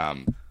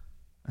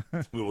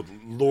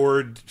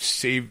 Lord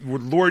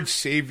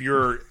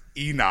Savior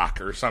Enoch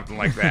or something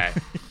like that.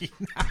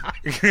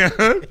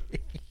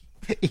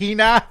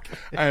 Enoch.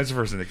 That's the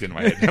first thing that came in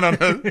my head. I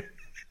don't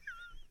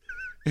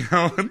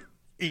know.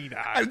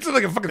 Enoch. It's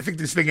like I fucking think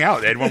this thing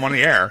out, Ed, when I'm on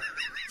the air.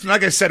 It's not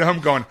like I sat at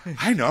home going,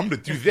 I know, I'm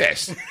going to do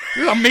this.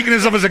 I'm making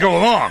this up as I go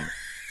along.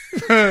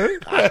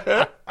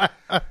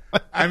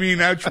 I mean,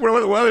 what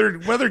other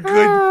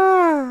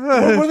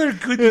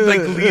good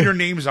like leader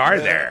names are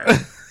there?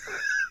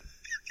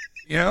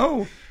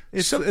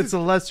 It's a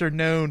lesser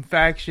known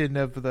faction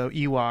of the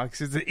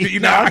Ewoks. It's the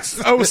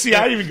Ewoks. Oh, see,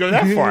 I didn't even go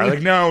that far.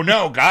 Like, no,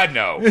 God,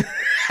 no.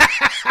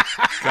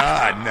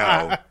 God,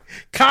 no.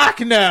 Cock,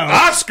 no.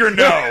 Oscar,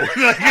 no.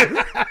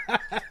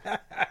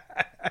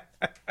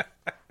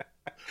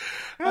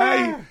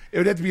 It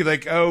would have to be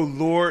like, oh,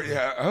 Lord,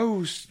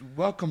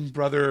 welcome,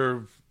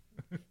 brother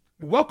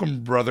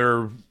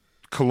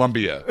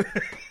Columbia.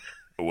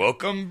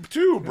 Welcome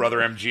to Brother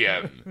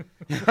MGM.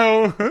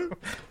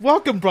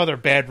 Welcome, Brother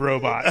Bad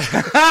Robot.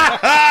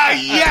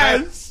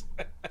 Yes.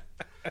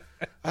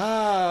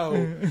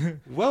 Oh,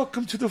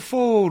 welcome to the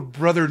fold,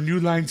 Brother New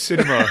Line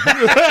Cinema.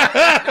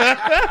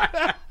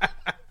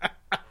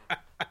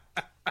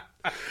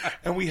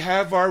 And we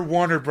have our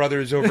Warner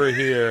Brothers over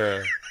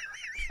here.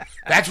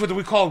 That's what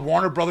we call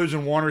Warner Brothers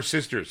and Warner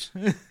Sisters.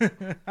 We'll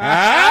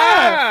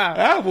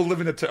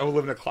live in a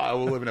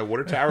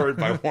water tower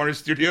by Warner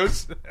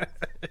Studios.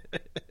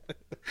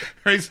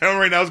 Right, so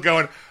right now is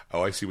going,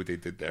 oh, I see what they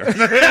did there.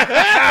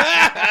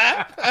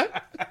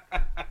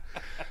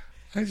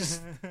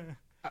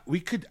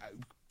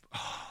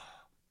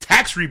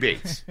 Tax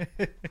rebates.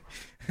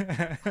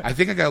 I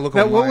think I gotta look.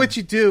 Now, what would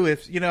you do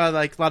if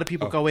like a lot of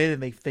people go in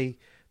and they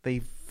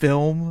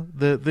film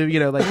the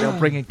like they'll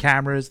bring in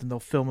cameras and they'll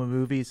film a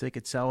movie so they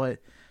could sell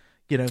it.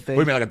 What do you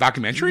mean, like a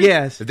documentary?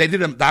 Yes. They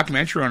did a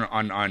documentary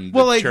on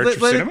the Church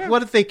of Cinema?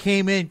 What if they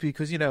came in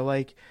because,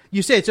 like,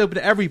 you say it's open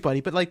to everybody,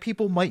 but, like,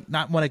 people might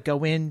not want to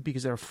go in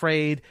because they're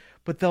afraid,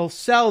 but they'll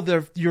sell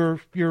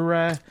your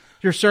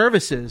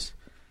services,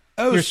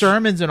 your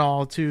sermons and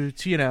all to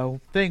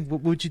thing.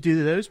 What would you do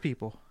to those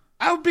people?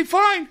 I would be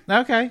fine.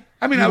 Okay.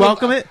 I mean, I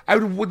welcome it. I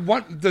would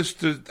want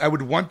I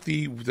would want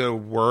the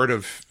word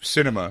of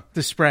cinema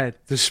to spread.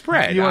 The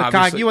spread. You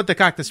want the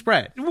cock to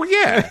spread. Well,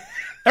 yeah.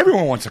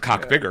 Everyone wants a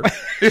cock bigger.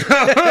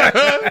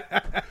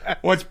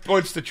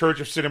 Wants the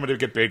Church of Cinema to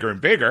get bigger and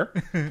bigger,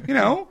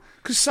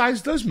 because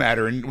size does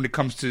matter when it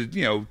comes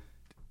to,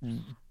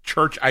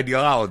 church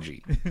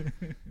ideology.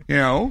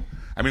 I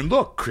mean,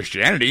 look,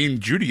 Christianity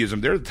and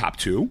Judaism, they're the top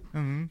 2.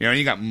 Mm-hmm.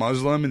 You got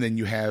Muslim, and then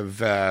you have,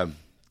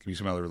 give me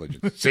some other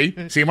religions. See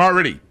them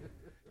already.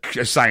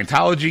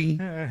 Scientology.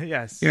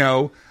 Yes.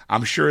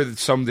 I'm sure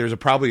that there's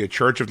probably a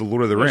Church of the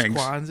Lord of the Rings.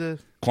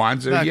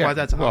 Kwanzaa, yeah.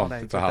 That's a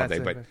holiday. It's a holiday,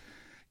 but...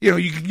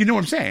 you know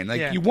what I'm saying?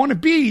 Like, you want to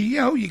be,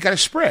 you got to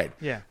spread.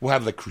 Yeah. We'll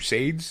have the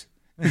Crusades.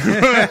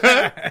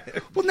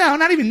 Well, no,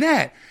 not even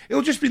that.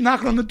 It'll just be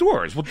knocking on the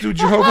doors. We'll do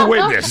Jehovah's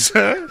Witness.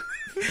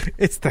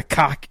 It's the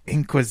Cock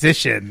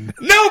Inquisition.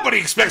 Nobody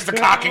expects the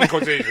Cock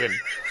Inquisition.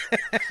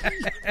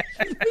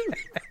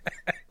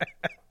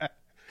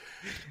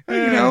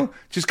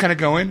 Just kind of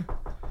going,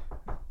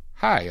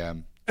 hi,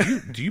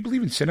 do you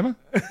believe in cinema?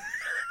 I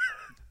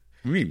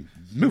mean,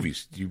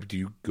 movies. Do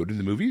you go to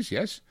the movies?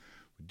 Yes.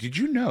 Did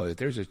you know that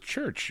there's a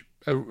church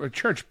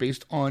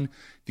based on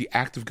the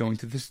act of going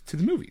to the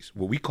movies?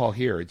 What we call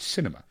here, it's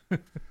cinema.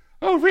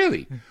 Oh,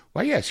 really?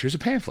 Why, yes. Here's a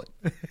pamphlet.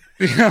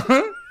 Instead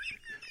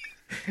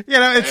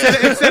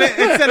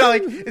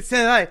of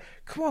like,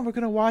 come on, we're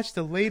gonna watch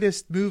the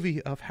latest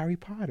movie of Harry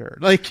Potter.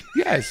 Like,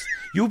 yes,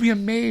 you'll be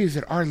amazed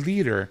at our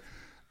leader,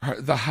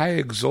 the high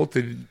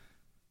exalted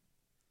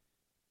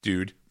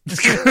dude.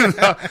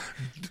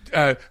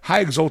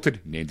 High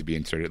exalted name to be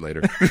inserted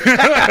later.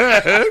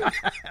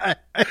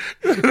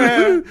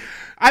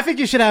 I think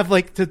you should have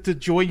to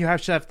join. You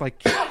should have like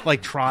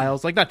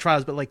trials, like not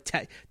trials, but like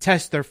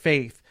test their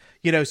faith.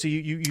 So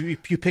you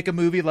pick a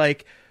movie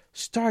like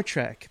Star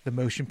Trek, the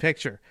motion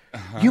picture.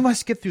 Uh-huh. You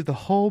must get through the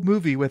whole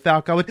movie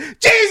without going,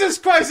 Jesus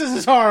Christ, this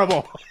is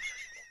horrible.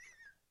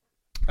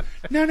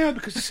 No,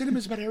 because the cinema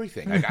is about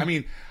everything. I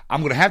mean,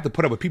 I'm going to have to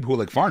put up with people who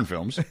like foreign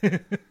films. I'm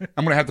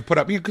going to have to put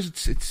up, because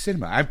it's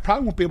cinema. I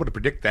probably won't be able to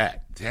predict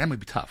that. That might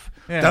be tough.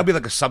 Yeah. That'll be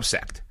like a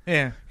subsect.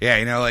 Yeah.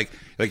 Yeah, like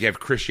you have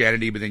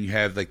Christianity, but then you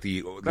have like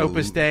the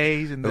Opus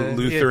Dei and the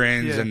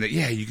Lutherans and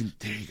you can,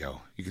 there you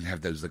go. You can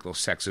have those like little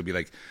sects. It'll be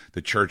like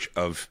the Church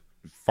of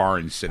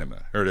Foreign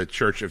Cinema or the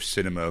Church of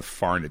Cinema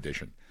Foreign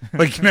Edition.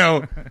 Like,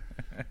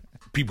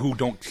 people who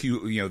don't,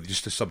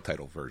 just a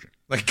subtitle version.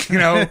 Like,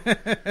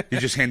 you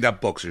just hand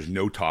out books. There's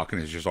no talking.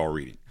 It's just all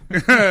reading.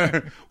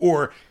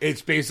 Or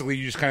it's basically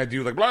you just kind of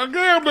do like, and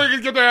then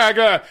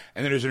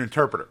there's an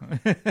interpreter.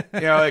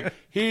 Like,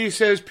 he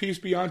says, peace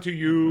be unto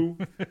you.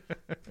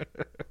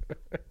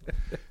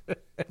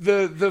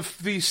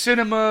 The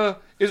cinema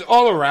is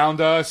all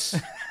around us.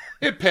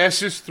 It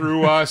passes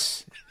through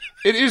us.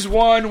 It is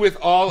one with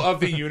all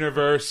of the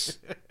universe.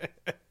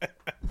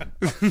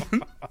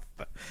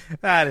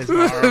 That is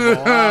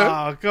horrible.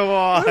 Oh, come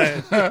on.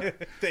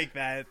 Take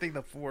that. Take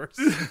the Force.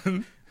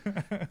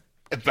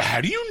 But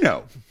how do you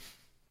know?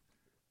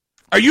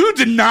 Are you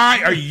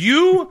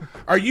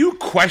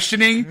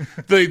questioning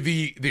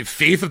the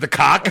faith of the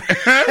cock?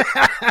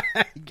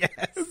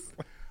 Yes.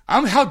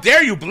 How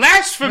dare you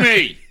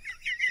blasphemy?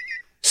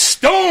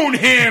 Stone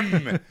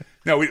him.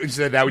 No,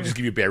 instead of that, we just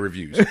give you bad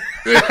reviews.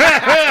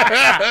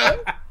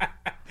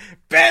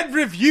 Bad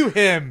review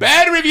him.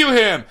 Bad review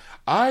him.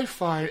 I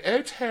find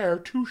Ed's hair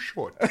too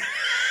short.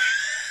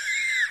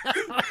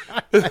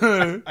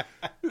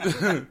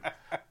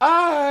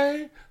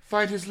 I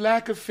find his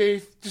lack of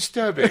faith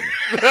disturbing.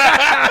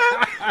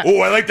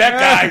 Oh, I like that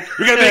guy.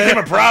 We're going to make him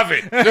a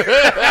prophet.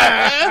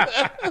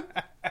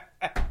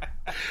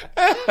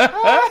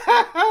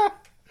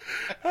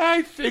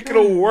 I think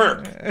it'll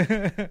work.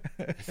 I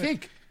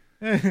think.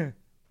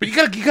 But you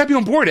gotta be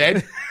on board,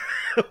 Ed.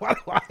 Why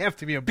do I have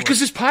to be on board? Because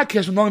this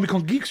podcast will no longer be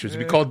called Geeksters. It'll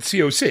be called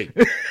COC.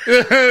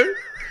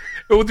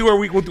 We'll do our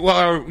week.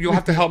 You'll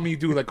have to help me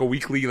do like a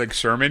weekly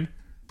sermon.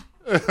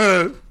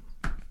 So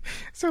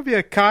it'll be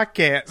a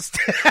cockcast.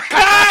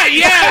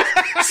 Yeah.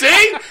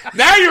 See?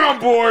 Now you're on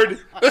board.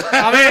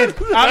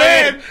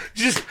 I'm in.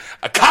 Just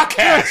a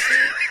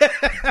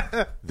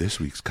cockcast.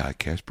 This week's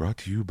cockcast brought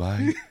to you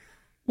by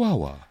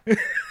Wawa,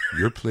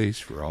 your place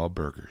for all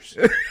burgers.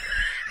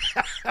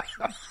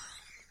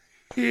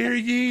 Hear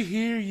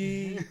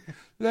ye,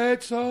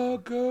 let's all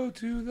go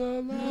to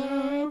the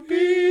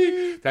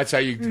lobby. That's how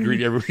you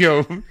greet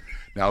everyone.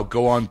 Now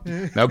go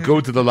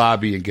to the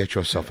lobby and get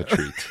yourself a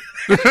treat.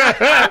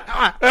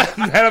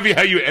 That'll be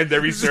how you end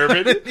every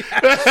sermon.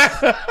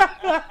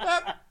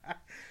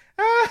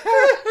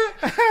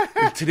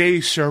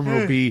 Today's sermon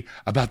will be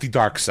about the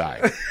dark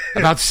side,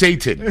 about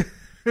Satan,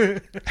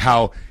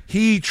 how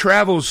he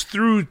travels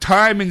through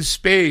time and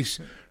space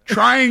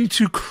trying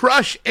to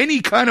crush any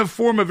kind of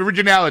form of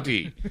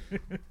originality.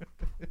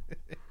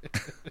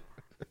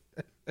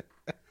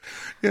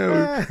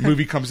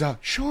 Movie comes out.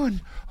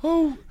 Sean,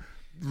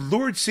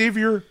 Lord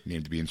Savior,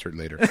 name to be inserted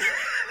later.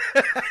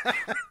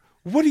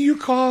 What do you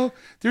call?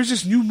 There's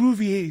this new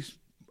movie,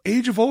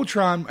 Age of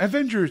Ultron,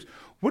 Avengers.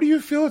 What do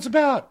you feel it's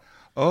about?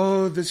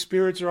 Oh, the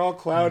spirits are all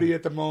cloudy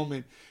at the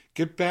moment.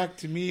 Get back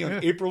to me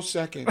on April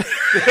 2nd.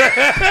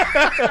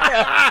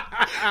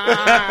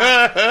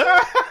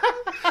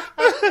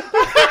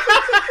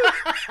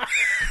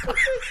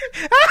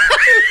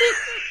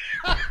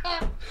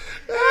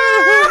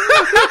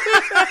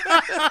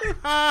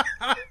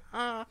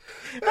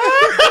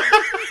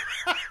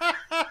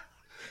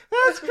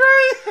 That's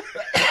great.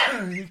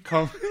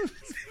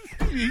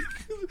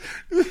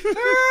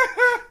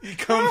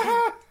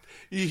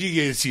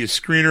 You see a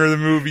screener of the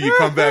movie. You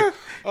come back.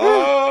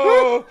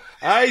 Oh,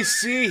 I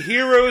see.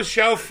 Heroes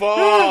shall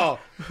fall.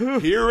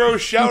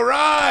 Heroes shall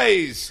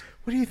rise.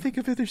 What do you think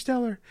of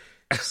Interstellar?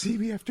 See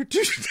me after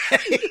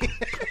Tuesday.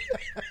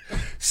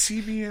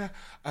 See me.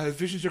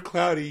 Visions are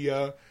cloudy.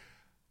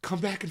 Come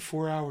back in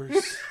 4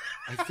 hours.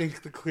 I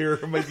think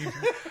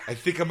I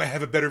think I might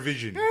have a better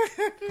vision.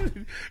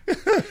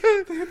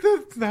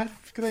 That's not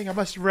thing. I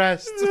must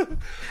rest.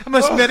 I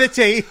must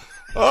meditate.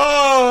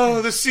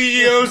 Oh, the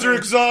CEOs are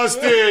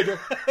exhausted.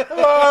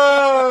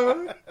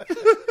 Oh.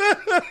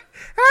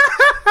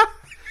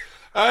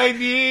 I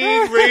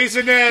need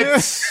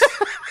Raisinets.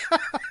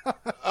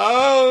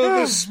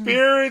 Oh, the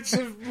spirits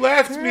have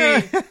left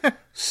me.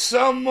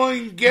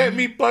 Someone get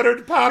me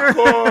buttered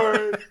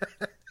popcorn.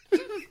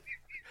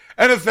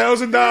 And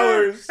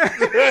 $1,000.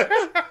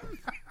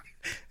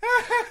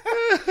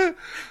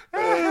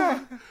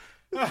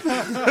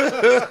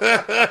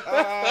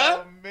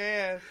 Oh,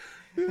 man.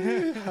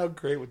 How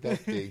great would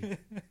that be?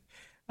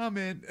 I'm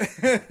in.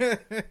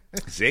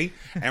 See?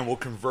 And we'll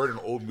convert an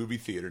old movie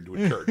theater into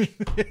a church.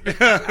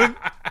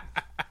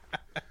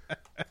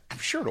 I'm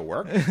sure it'll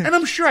work. And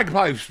I'm sure I could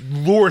probably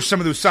lure some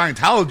of those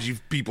Scientology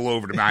people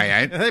over to my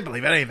end. They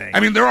believe anything.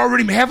 I mean, they're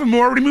already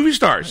movie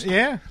stars.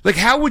 Yeah. Like,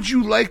 how would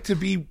you like to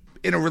be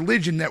in a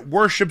religion that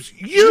worships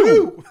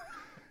you?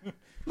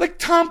 Like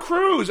Tom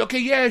Cruise. Okay,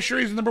 yeah, sure,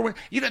 he's the number one.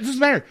 It doesn't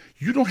matter.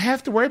 You don't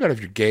have to worry about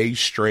if you're gay,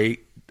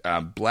 straight,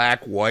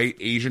 black, white,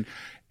 Asian.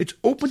 It's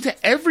open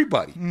to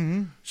everybody.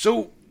 Mm-hmm.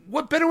 So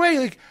what better way?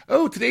 Like,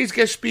 oh, today's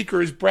guest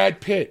speaker is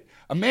Brad Pitt,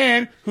 a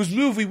man whose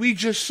movie we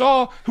just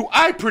saw, who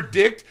I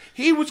predict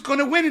he was going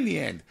to win in the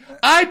end.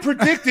 I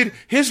predicted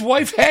his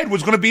wife's head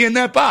was going to be in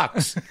that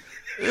box.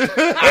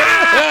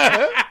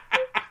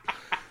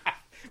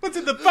 What's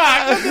in the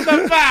box? What's in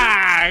the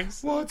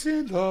box? What's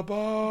in the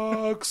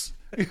box?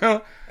 You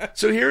know?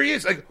 So here he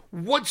is. Like,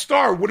 what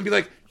star would it be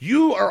like,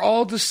 you are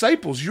all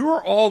disciples. You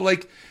are all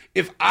like,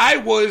 if I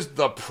was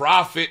the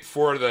prophet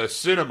for the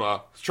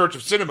cinema, Church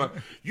of Cinema,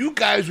 you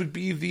guys would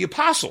be the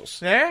apostles.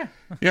 Yeah.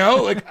 You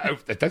know,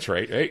 like, that's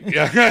right?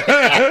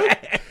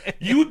 Yeah.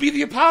 You would be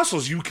the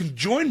apostles. You can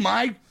join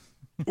my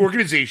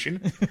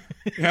organization,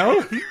 you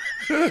know?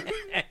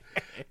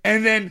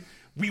 And then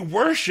we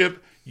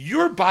worship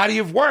your body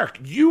of work.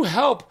 You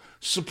help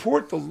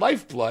support the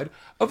lifeblood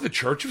of the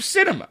Church of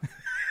Cinema.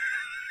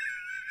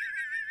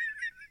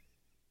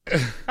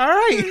 All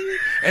right.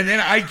 And then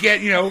I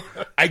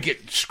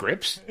get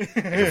scripts.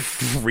 I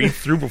read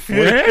through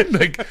beforehand.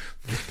 Like,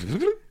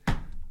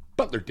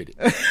 Butler did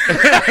it.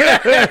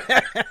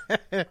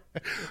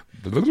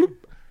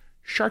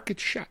 Shark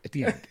gets shot at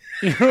the end.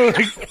 You know,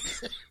 like,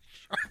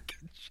 shark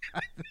gets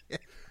shot.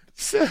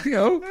 So, you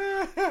know,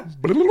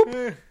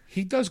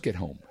 he does get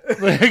home.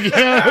 Like, you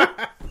know,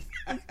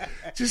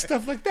 just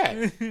stuff like that.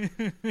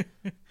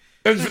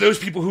 And for those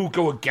people who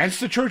go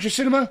against the Church of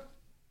Cinema,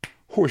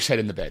 horse head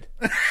in the bed.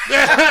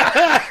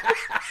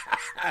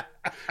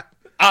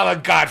 A la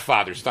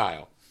Godfather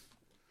style.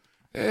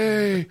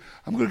 Hey,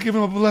 I'm going to give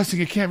him a blessing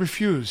he can't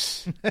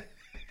refuse.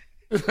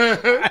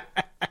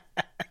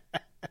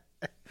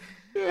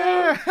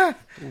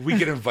 We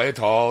get invited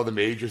to all the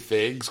major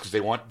things because they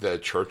want the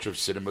Church of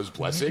Cinema's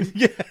blessing.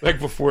 Yeah. Like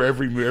before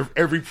every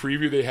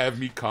preview, they have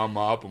me come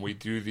up and we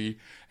do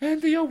and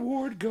the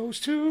award goes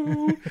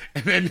to,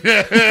 and then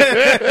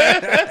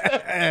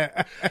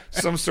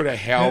some sort of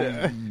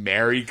Hail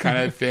Mary kind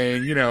of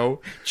thing, you know.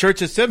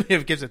 Church of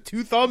Cinema gives it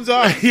 2 thumbs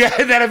up.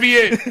 Yeah, that'll be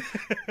it.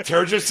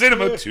 Church of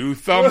Cinema, 2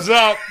 thumbs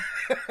up.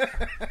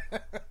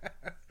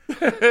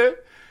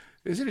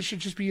 Isn't it should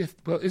just be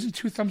isn't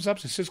 2 thumbs up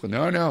to Siskel?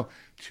 No.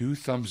 2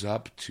 thumbs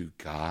up to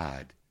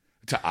God.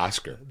 To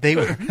Oscar. They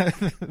were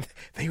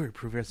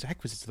approving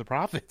sacrifices to the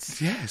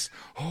prophets. Yes.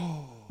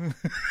 Oh.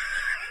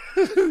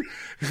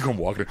 He's going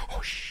to walk in.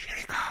 Oh, shit,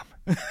 he come.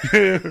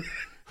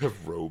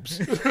 Have robes.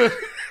 Does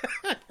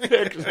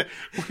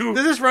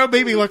this robe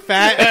make me look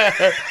fat?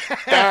 All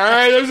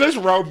right, does this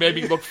robe make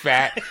me look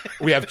fat?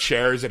 We have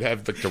chairs that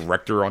have the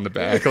director on the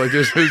back. Like,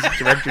 there's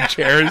director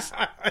chairs.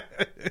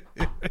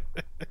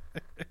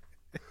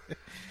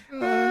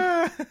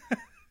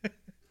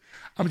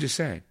 I'm just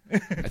saying.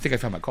 I think I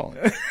found my calling.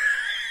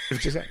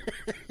 Just saying.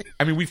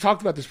 I mean, we've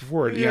talked about this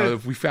before. You know,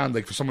 if we found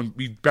like for someone,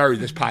 we buried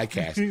this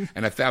podcast,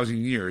 and 1,000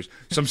 years,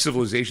 some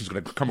civilization is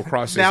going to come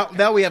across this.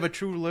 Now we have a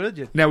true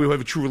religion. Now we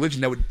have a true religion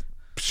that would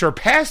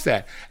surpass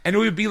that, and it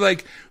would be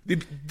like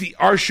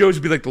our shows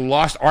would be like the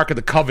Lost Ark of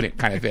the Covenant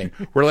kind of thing.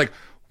 We're like,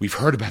 we've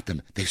heard about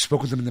them, they've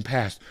spoken to them in the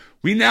past.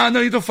 We now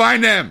need to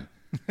find them.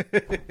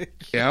 You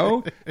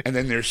know, and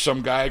then there's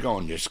some guy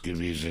going, "This could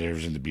be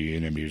reserves in the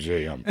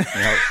museum."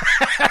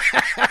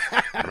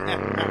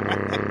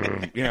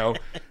 You know,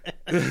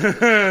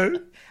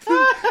 and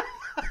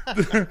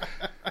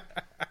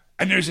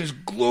there's this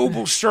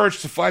global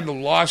search to find the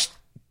lost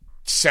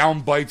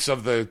sound bites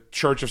of the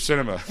Church of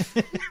Cinema,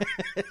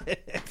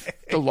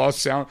 the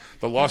lost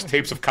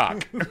tapes of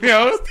cock. You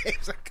know,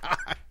 tapes of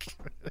cock.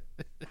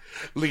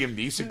 Liam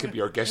Neeson could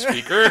be our guest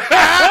speaker.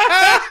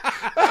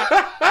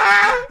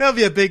 That'll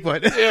be a big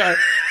one. Yeah,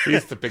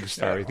 he's the big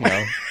star, you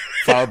know,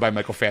 followed by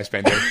Michael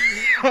Fassbender.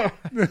 I'm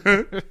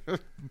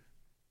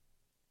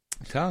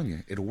telling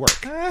you, it'll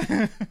work.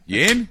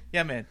 You in?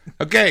 Yeah, man.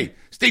 Okay,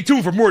 stay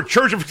tuned for more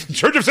Church of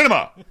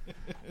Cinema.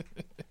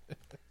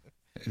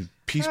 And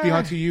peace be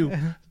unto you.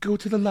 Go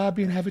to the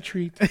lobby and have a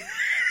treat.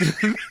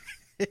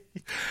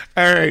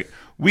 All right,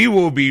 we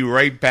will be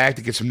right back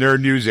to get some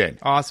nerd news in.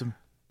 Awesome.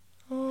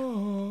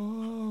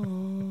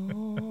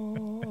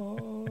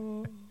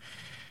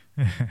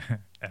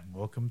 And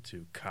welcome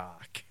to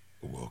Cock.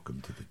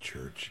 Welcome to the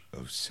Church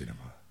of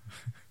Cinema.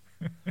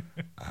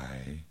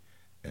 I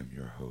am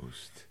your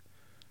host,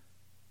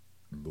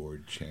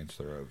 Lord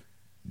Chancellor of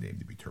name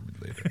to be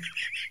determined later.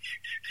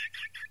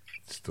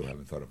 Still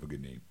haven't thought of a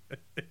good name.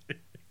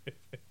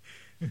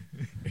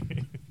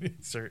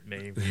 Insert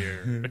name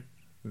here.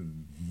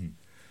 And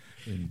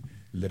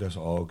let us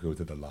all go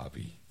to the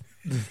lobby.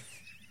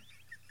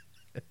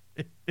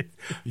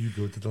 You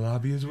go to the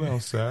lobby as well,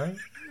 sir.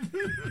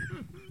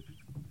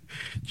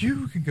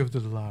 You can go to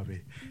the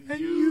lobby. And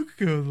you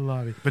can go to the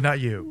lobby. But not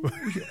you.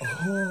 We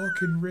all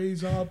can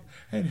raise up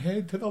and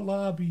head to the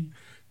lobby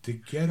to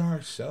get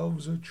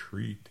ourselves a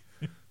treat.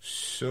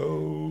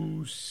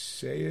 So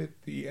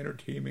saith the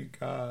entertainment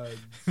gods.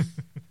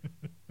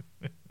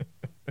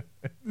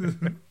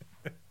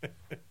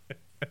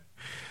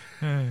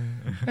 All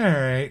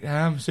right.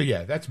 So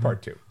yeah, that's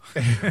part 2.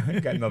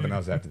 Got nothing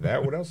else after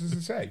that. What else is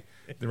to say?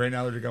 Right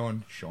now they're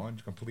going, Sean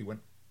completely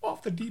went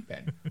off the deep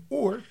end.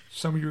 Or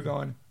some of you are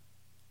going,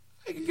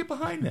 I can get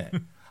behind that.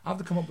 I'll have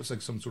to come up with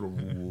like some sort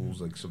of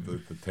rules, like some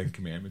of the Ten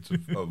Commandments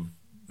of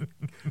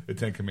the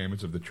Ten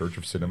Commandments of the Church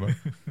of Cinema.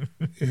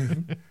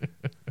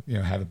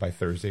 Have it by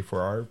Thursday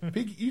for our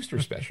big Easter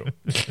special.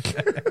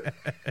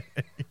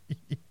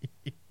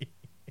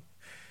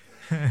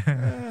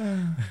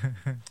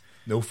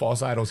 No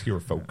false idols here,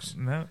 folks.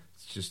 No,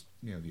 it's just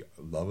the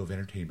love of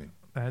entertainment.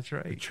 That's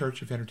right. The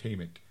Church of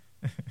Entertainment.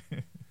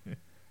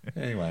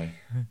 Anyway,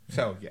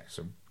 so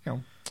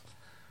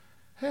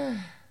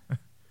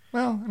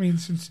well, I mean,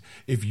 since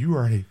if you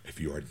are a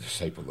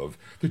disciple of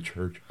the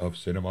Church of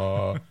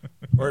Cinema,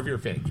 or if you're a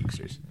fan of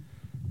Geeksters,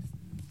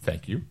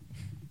 thank you.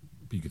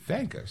 But you can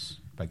thank us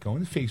by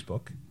going to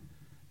Facebook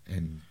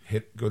and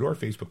go to our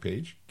Facebook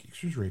page,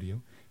 Geeksters Radio,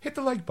 hit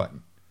the like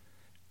button,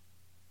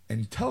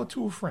 and tell it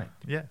to a friend.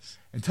 Yes.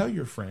 And tell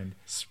your friend.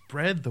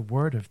 Spread the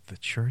word of the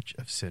Church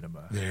of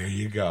Cinema. There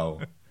you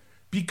go.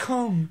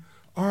 Become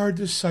our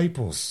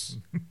disciples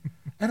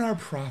and our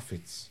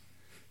prophets.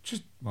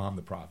 I'm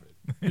the prophet.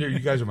 You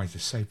guys are my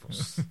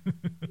disciples.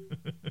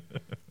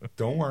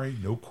 Don't worry,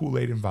 no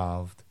Kool-Aid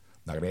involved.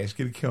 I'm not going to ask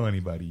you to kill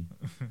anybody.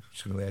 I'm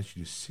just going to ask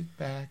you to sit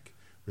back,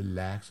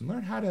 relax, and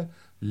learn how to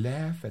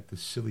laugh at the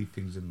silly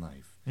things in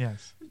life.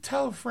 Yes. And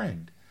tell a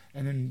friend.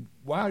 And then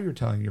while you're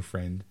telling your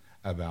friend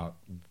about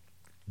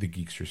the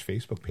Geeksters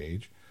Facebook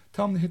page,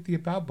 tell them to hit the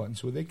About button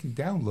so they can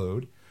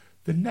download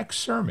the next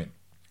sermon.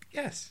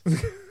 Yes.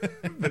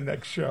 The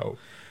next show.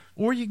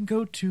 Or you can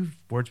go to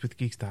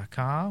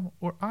wordswithgeeks.com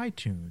or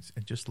iTunes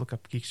and just look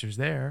up Geeksters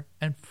there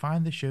and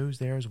find the shows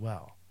there as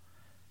well.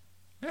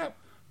 Yeah.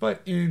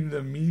 But in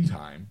the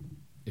meantime,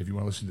 if you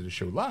want to listen to the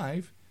show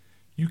live,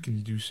 you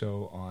can do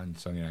so on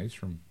Sunday nights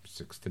from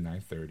 6 to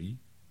 9:30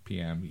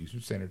 p.m.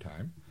 Eastern Standard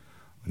Time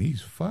on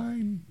these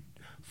fine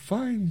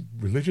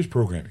religious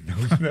programming.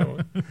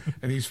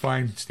 And these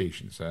fine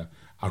stations.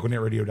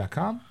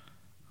 AquanetRadio.com,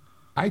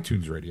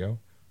 iTunes Radio,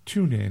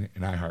 TuneIn,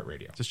 and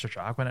iHeartRadio. Just search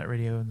Aquanet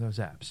Radio in those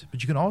apps.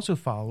 But you can also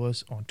follow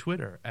us on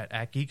Twitter at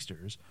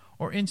 @Geeksters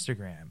or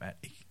Instagram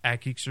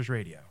at Geeksters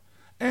Radio.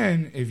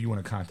 And if you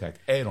want to contact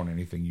Ed on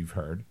anything you've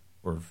heard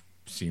or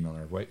seen on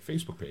our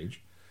Facebook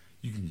page,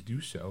 you can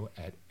do so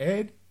at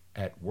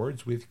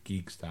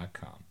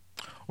ed@wordswithgeeks.com.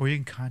 Or you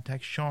can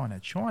contact Sean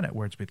at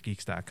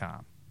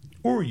wordswithgeeks.com.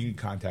 Or you can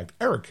contact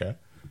Erica,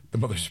 the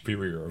Mother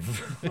Superior of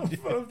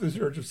the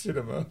Church of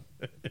Cinema.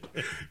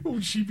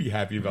 Would she be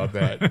happy about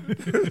that?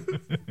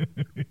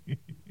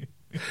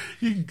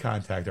 You can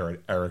contact her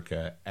at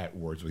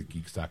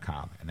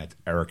Erica@wordswithgeeks.com, and that's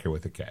Erica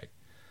with a K.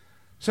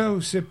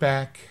 So sit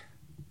back,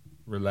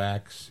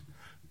 relax,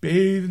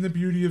 bathe in the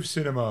beauty of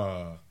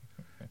cinema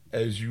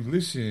as you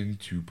listen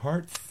to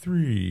part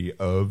 3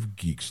 of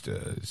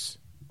Geeksters.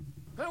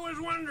 That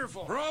was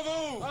wonderful.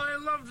 Bravo! I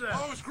loved that.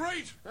 Oh, it was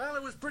great. Well,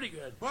 it was pretty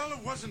good. Well,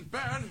 it wasn't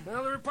bad.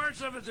 Well, there were parts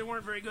of it that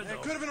weren't very good, though.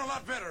 It could have been a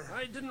lot better.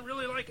 I didn't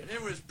really like it.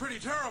 It was pretty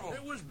terrible.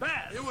 It was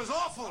bad. It was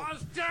awful. It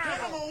was terrible.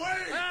 Get him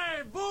away!